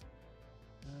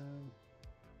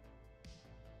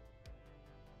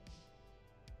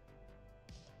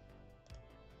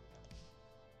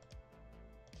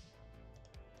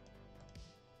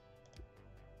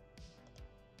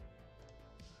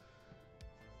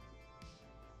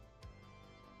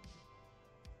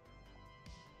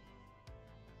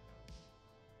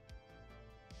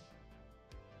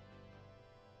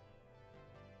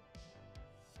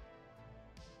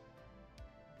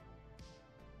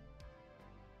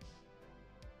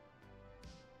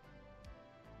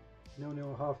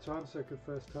 Nil-nil at half time, so good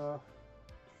first half.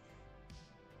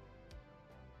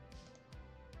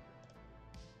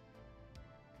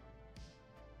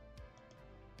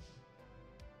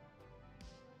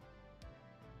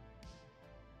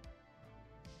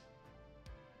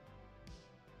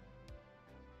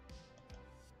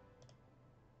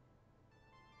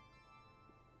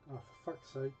 Oh, for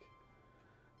fuck's sake.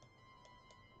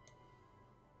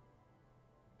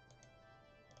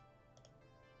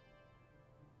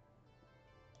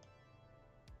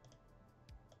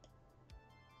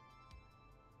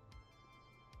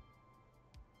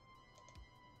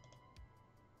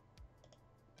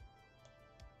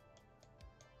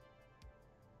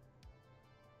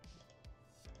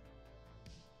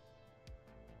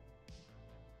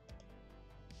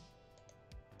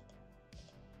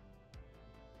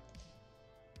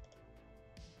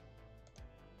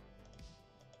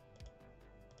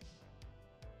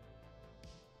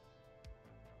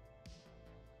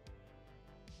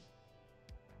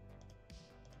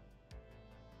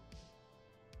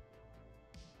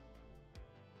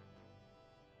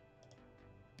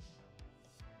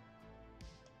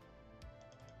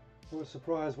 What a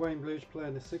surprise, Wayne Blue's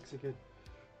playing the 6 again.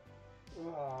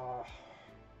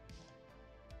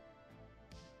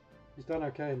 He's done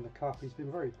okay in the cup, he's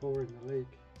been very poor in the league.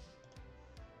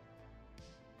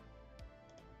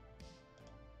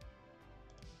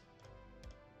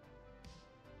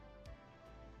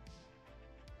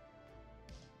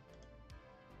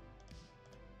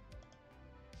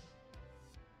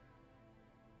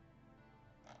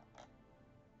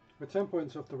 We're 10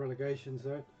 points off the relegation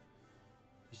zone.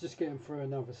 It's just getting through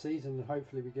another season, and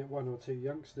hopefully we get 1 or 2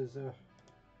 youngsters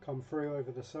come through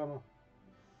over the summer.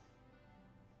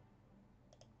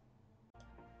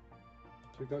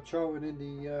 So we've got Charlton in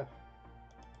the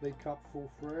League Cup 4th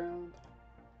round.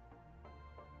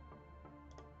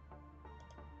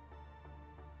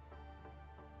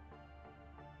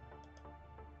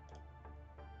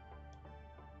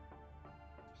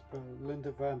 Just put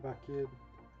Lindevan back in.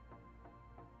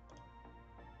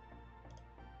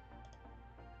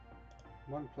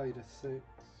 Monk played a 6.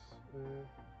 Let's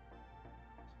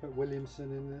put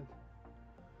Williamson in there.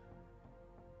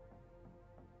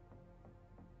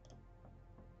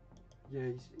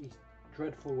 Yeah, he's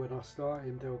dreadful when I start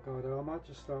him, Delgado. I might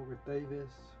just start with Davis.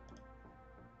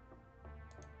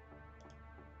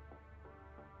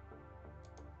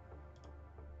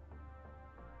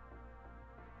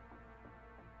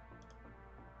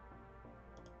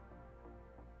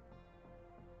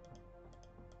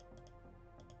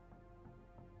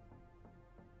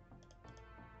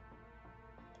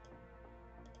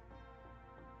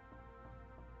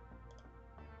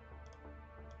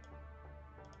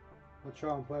 I'll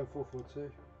try and play a 4-4-2.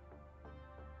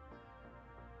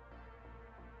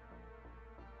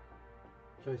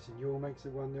 Jason Yule makes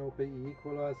it 1-0. Beattie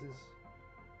equalises.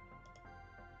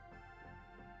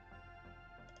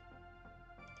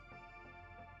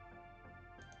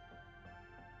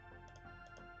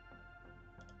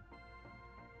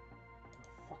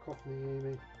 Fuck off me,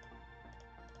 Amy.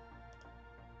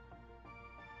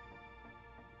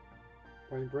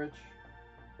 Wayne Bridge.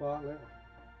 Bartlett.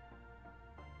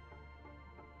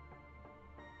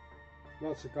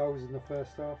 Lots of goals in the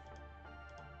first half.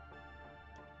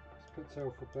 Let's put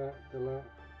Telford back, Delap.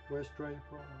 Where's Draper?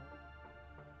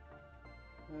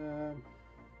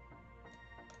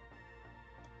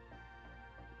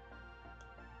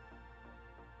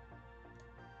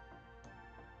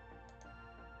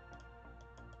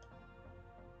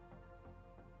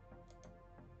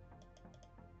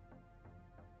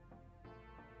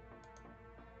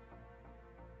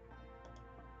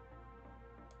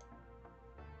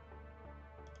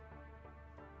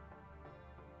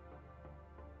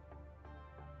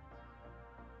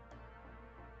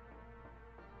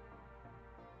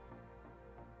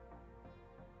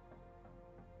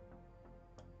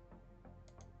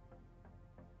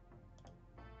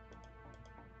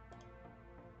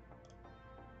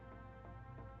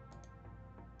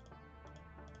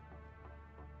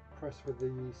 Press with the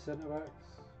centre backs.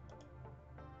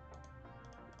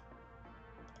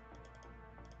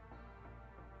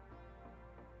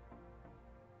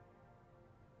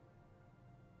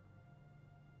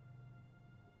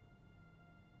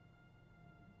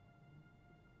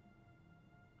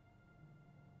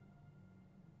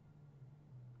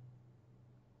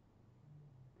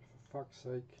 For fuck's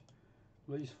sake,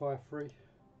 lose 5-3.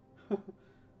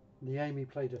 Niemi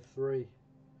played a 3.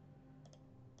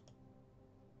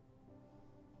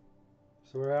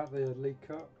 So we're out the League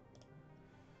Cup.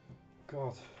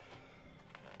 God.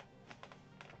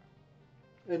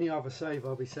 Any other save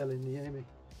I'll be selling Niemi.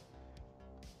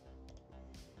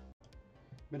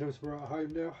 Middlesbrough at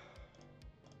home now.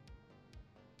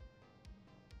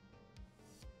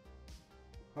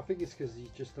 I think it's because he's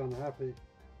just unhappy.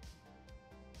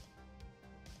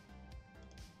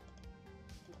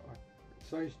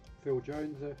 So's Phil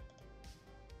Jones there.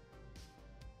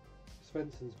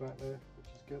 Svensson's back there, which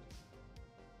is good.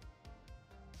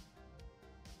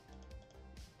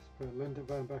 Let's put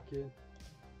Lindenvan back in.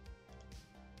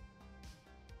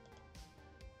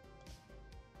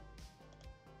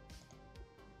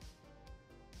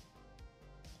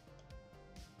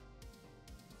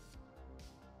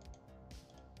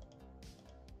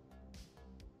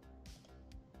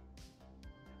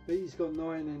 B's got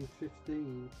 9 in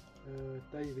 15.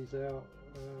 Davies out.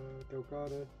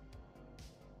 Delgado.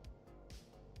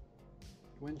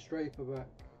 When's Draper back?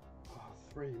 Oh,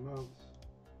 3 months.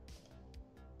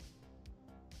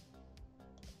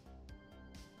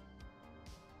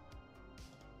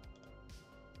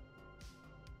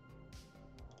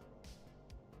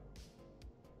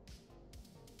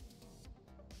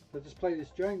 So just play this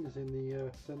Jones in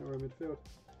the centre of midfield.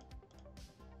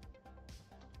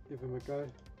 Give him a go.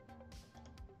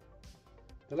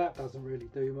 The lap doesn't really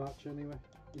do much anyway.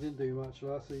 He didn't do much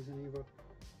last season either.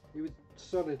 He was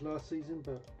solid last season,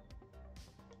 but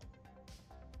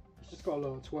he's just got a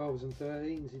lot of 12s and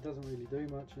 13s. He doesn't really do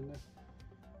much in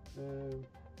there.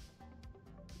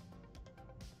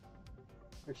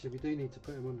 Actually, we do need to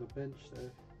put him on the bench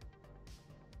there.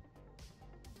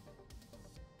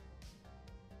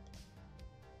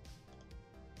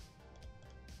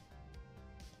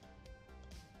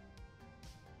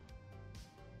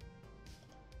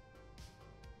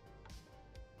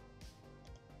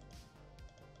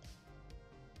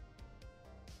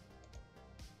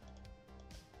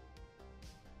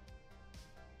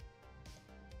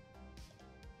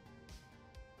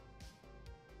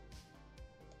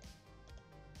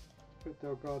 Put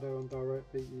Delgado on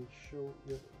direct, Beattie short,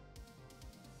 yeah.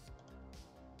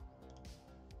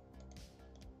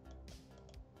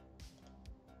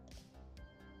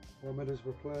 While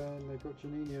Middlesbrough playing, they've got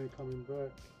Juninho coming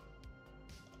back.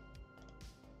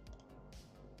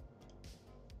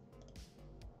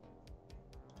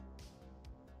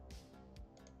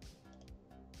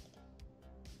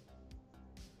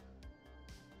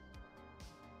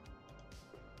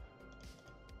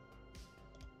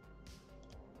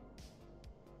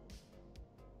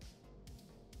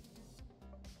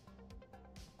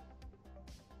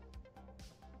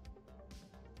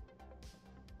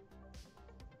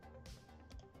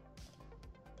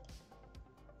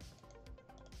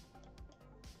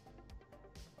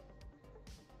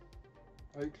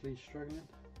 Oakley struggling.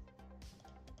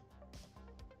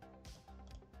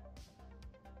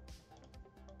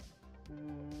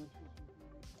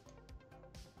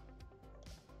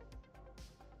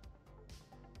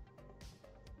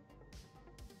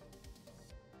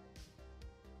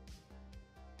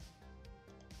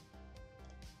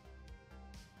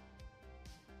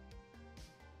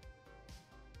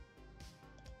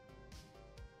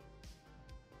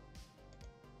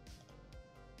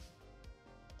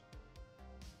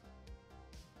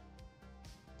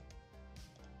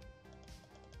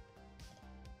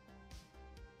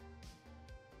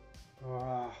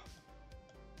 Ah.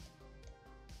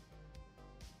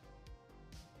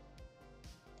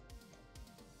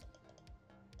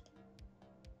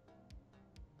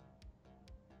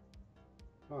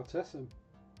 Oh, Tessam.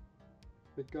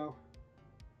 Big goal.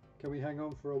 Can we hang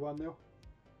on for a 1-0?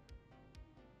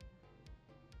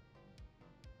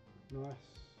 Nice.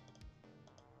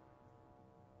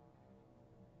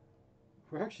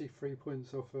 We're actually 3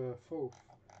 points off 4th.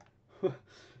 Well,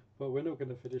 we're not going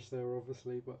to finish there,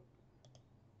 obviously, but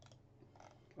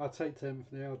I'll take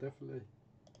 10th now, definitely.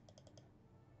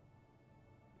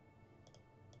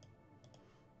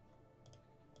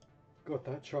 God,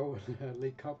 that troll in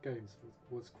League Cup games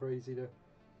was crazy there.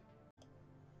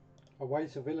 Away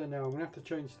to Villa now. I'm going to have to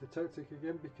change the tactic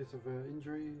again because of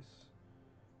injuries.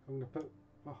 I'm going to put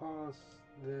Bahas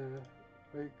there,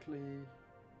 Oakley,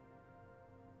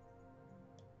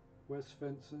 West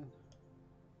Fenton.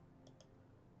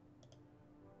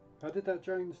 How did that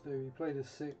Jones do? He played as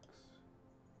 6.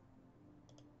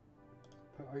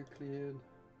 Put Oakley in.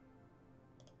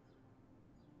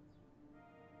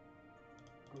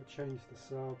 Got to change the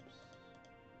subs.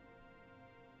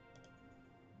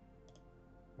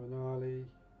 Ronali.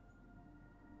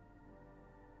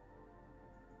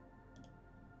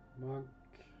 Monk.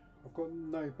 I've got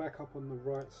no backup on the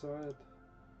right side.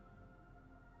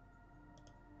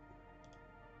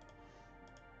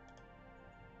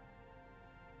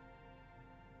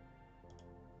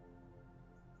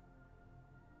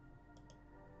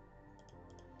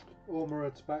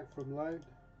 Ormerod's back from loan.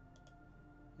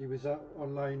 He was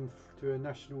on loan to a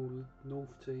national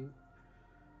North team.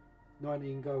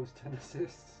 19 goals, 10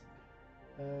 assists.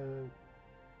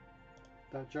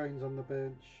 That Jones on the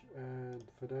bench and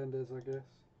Fernandez, I guess.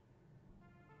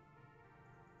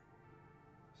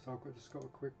 So I've just got to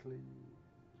quickly.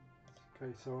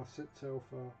 Okay, so I'll sit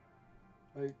Telfer,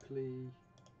 Oakley,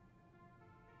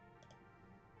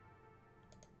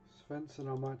 Svensson.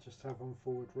 I might just have on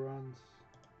forward runs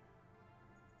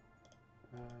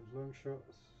and long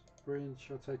shots. Brinch,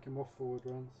 I'll take him off forward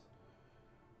runs.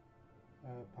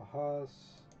 Pahas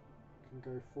can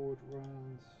go forward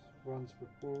runs with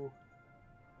ball.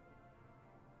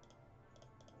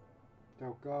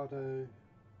 Delgado.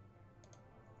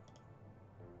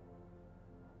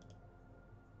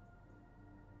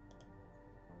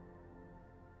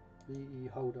 BE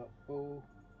hold up ball.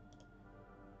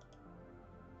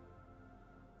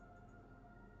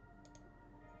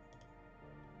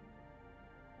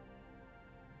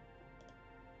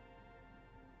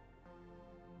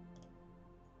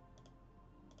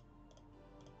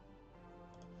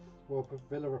 Well,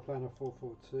 Villa are playing a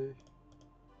 4-4-2.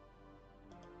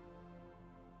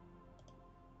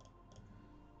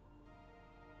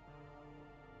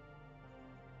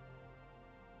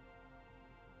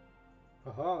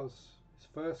 Pahas, his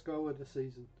first goal of the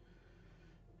season.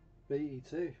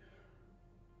 BE2.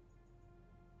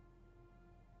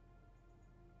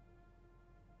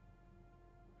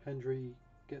 Hendry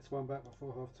gets one back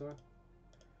before half time.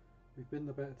 We've been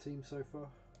the better team so far.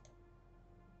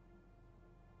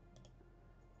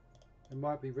 It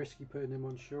might be risky putting him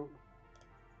on short.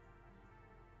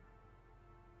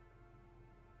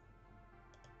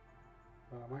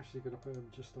 But I'm actually going to put him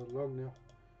just on long now.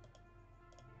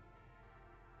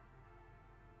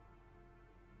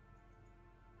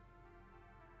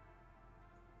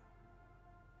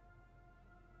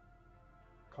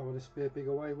 Come on, this be a big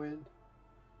away win.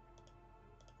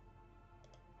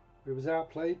 We was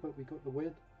outplayed, but we got the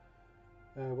win.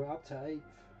 We're up to 8th.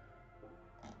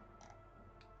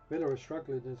 Villa are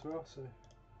struggling as well, so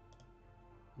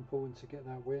important to get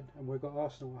that win. And we've got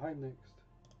Arsenal at home next.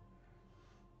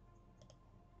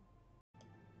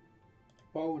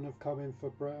 Bolton have come in for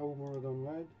Brett Ormerod on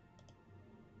loan,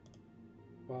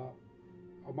 but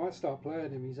I might start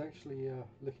playing him. He's actually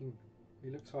he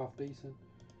looks half decent.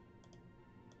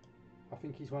 I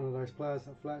think he's one of those players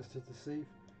that flatters to deceive.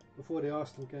 Before the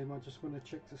Arsenal game, I just want to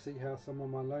check to see how some of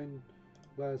my loan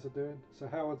players are doing. So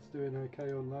Howard's doing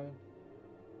okay on loan.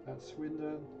 That's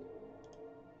Swindon,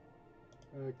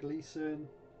 Gleeson,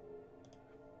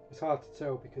 It's hard to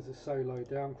tell because it's so low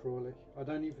down, Crawley. I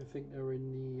don't even think they're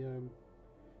in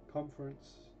the conference.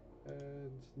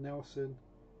 And Nelson,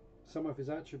 some of his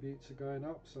attributes are going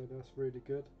up, so that's really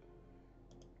good.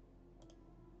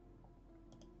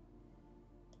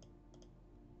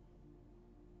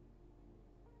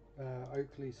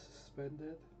 Oakley's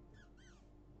suspended.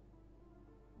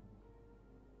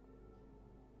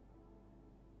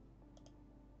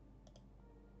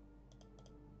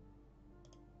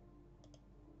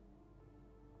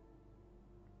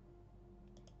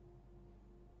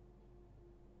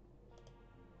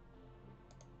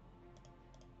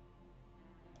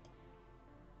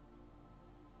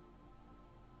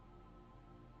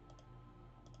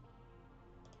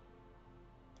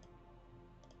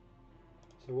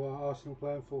 So what are Arsenal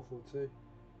playing 4-4-2?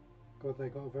 God, they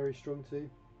got a very strong team.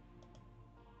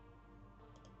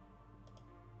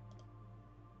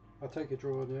 I'll take a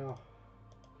draw now.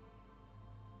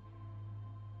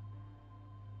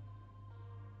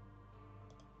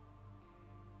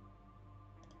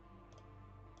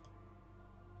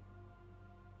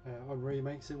 Henri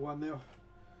makes it 1-0.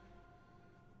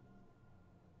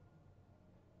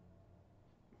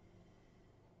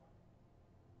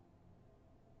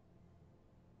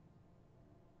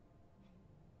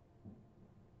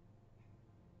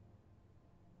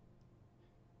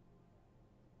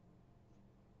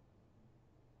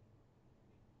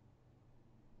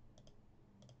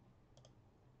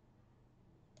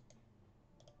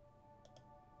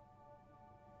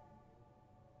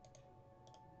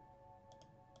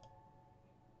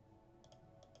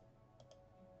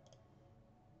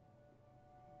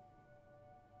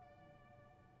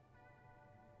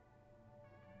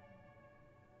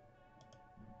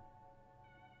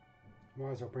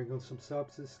 Might as well bring on some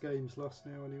subs. This game's lost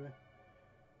now anyway.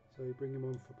 So you bring him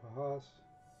on for Pahars.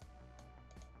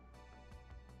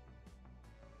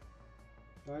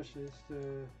 Actually, let's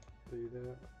do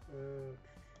that.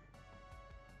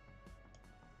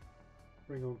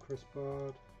 Bring on Chris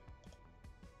Bard.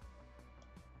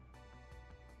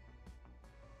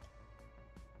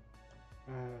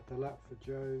 The lap for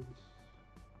Jones.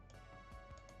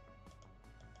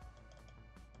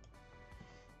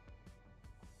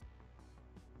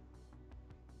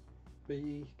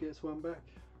 B gets one back.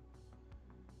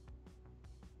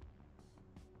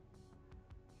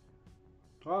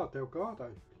 Ah, Delgado,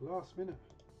 last minute.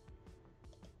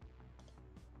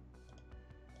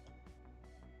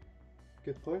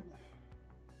 Good point.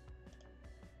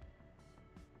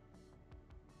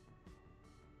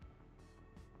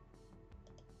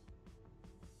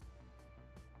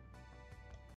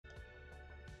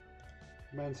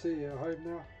 Man City at home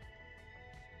now.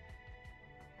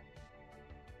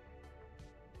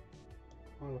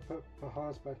 I'll put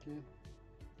Pahars back in.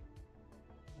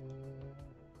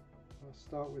 I'll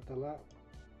start with the lap.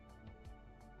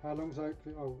 How long's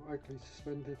Oakley? Oh, Oakley's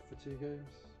suspended for 2 games.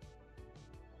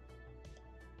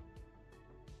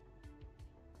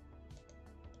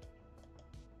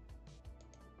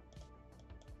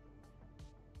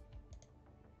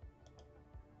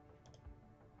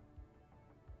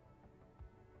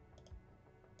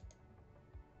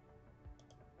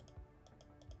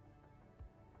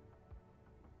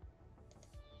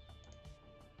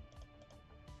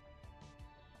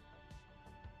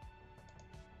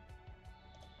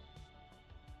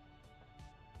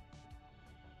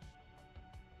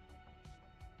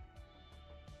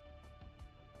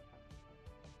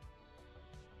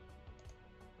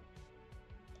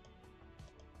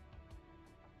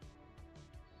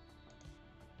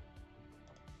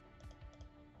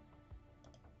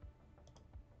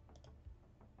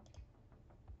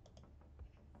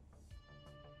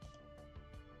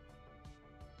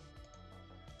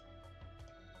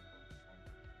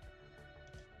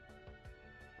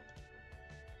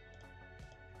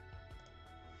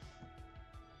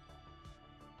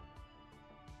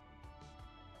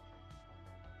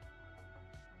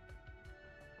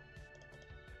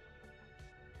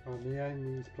 Oh,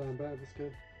 Niang, he's playing better this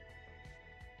game.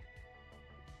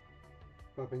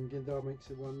 Babangida makes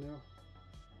it 1-0.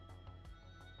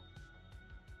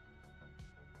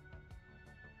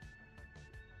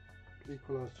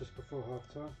 Equalised just before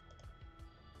half time.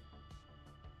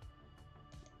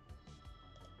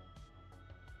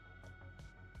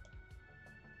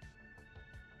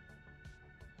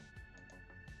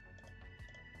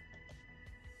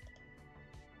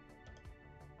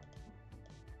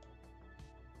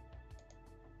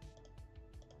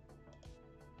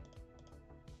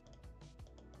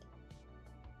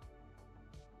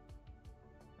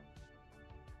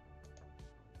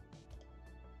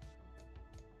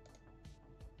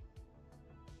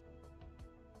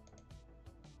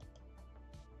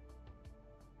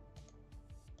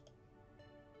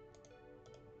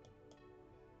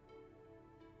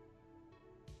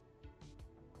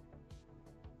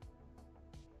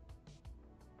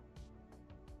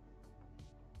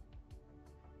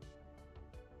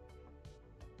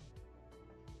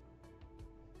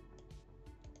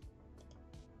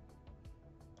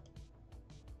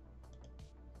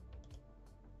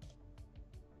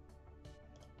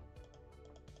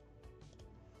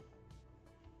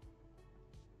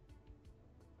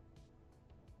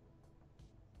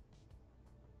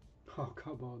 Oh,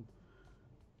 come on.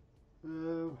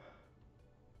 Oh,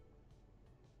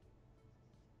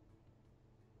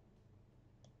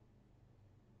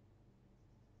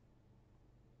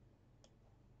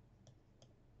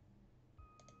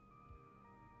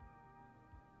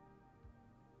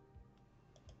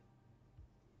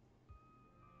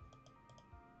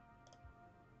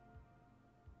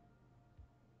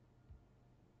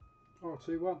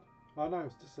 2-1. Oh no,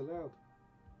 it's disallowed.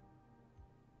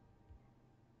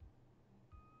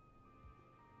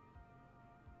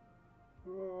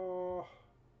 Oh.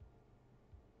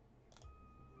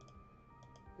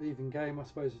 Even game, I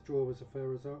suppose a draw was a fair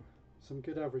result. Some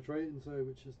good average ratings though,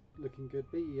 which is looking good.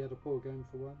 BE had a poor game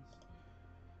for once.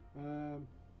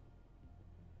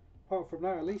 Apart from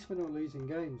that, at least we're not losing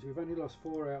games. We've only lost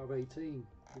 4 out of 18,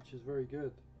 which is very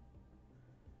good.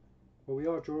 Well, we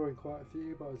are drawing quite a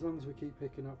few, but as long as we keep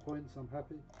picking up points, I'm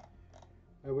happy.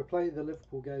 We're playing the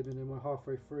Liverpool game and then we're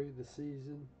halfway through the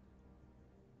season.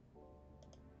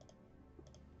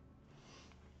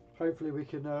 Hopefully we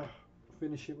can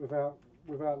finish it without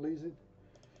losing.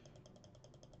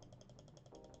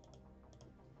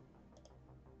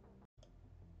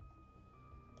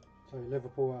 So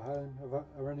Liverpool at home.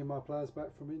 Are any of my players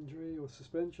back from injury or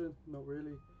suspension? Not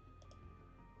really.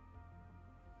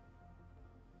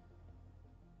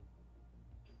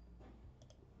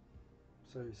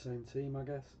 So same team, I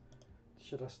guess.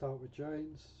 Should I start with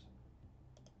Jones?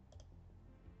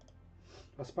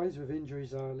 I suppose with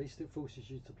injuries, at least it forces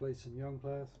you to play some young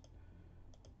players,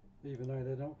 even though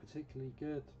they're not particularly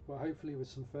good. But hopefully with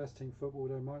some first team football,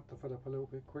 they might develop a little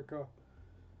bit quicker.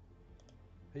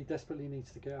 He desperately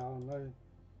needs to get out on loan.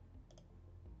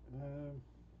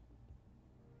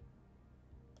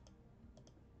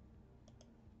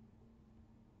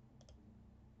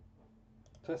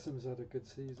 Tessam's had a good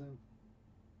season.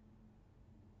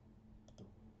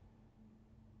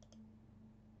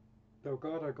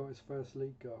 Delgado got his first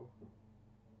league goal.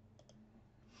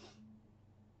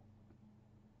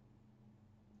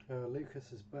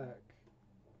 Lucas is back.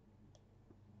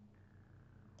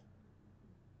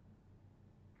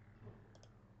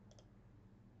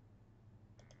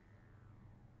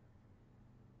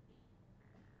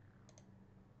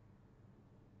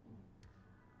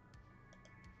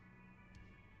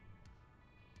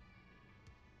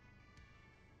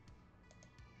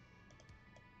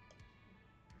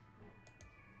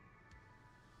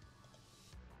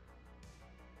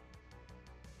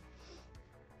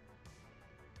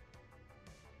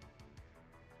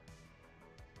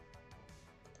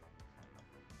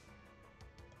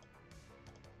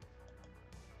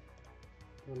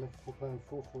 Liverpool playing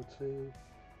 4-4-2.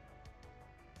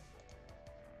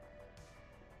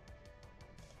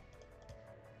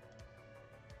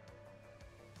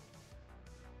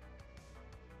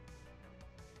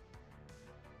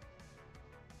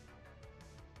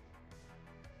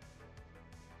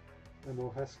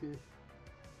 Emil Heskey.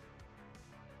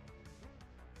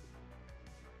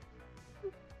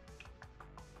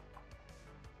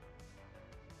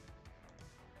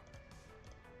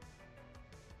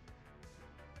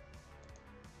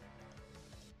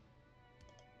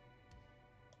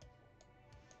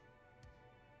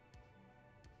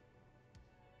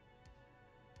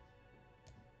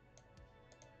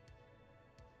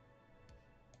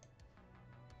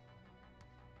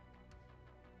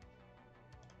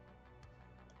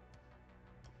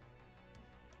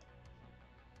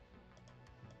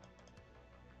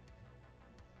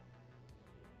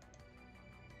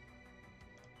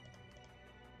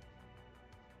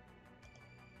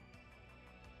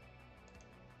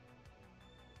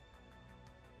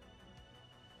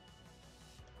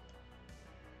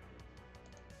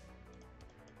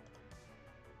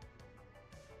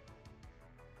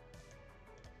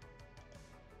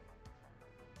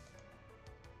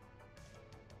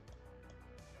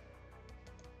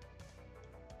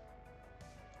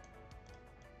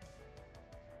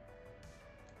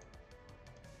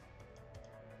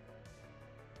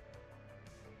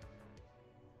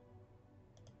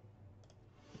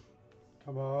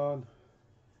 Come on.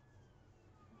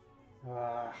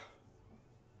 Ah.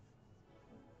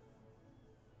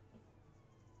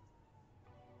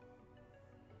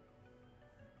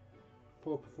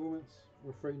 Poor performance.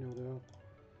 We're 3-0 down.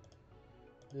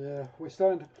 Yeah, we're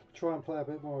starting to try and play a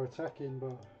bit more attacking,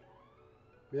 but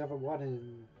we haven't won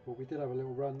in... Well, we did have a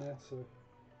little run there, so...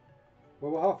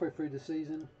 Well, we're halfway through the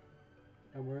season,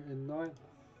 and we're in 9th.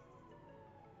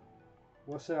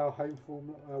 What's our home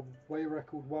form? Away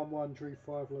record 1-1, drew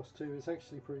 5, lost 2. It's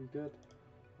actually pretty good.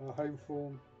 Our home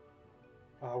form...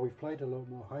 we've played a lot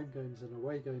more home games and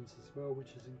away games as well, which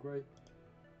isn't great.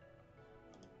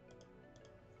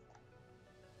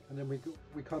 and then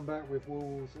we come back with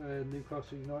Wolves and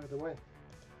Newcastle United away.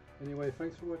 Anyway,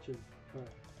 thanks for watching. Bye.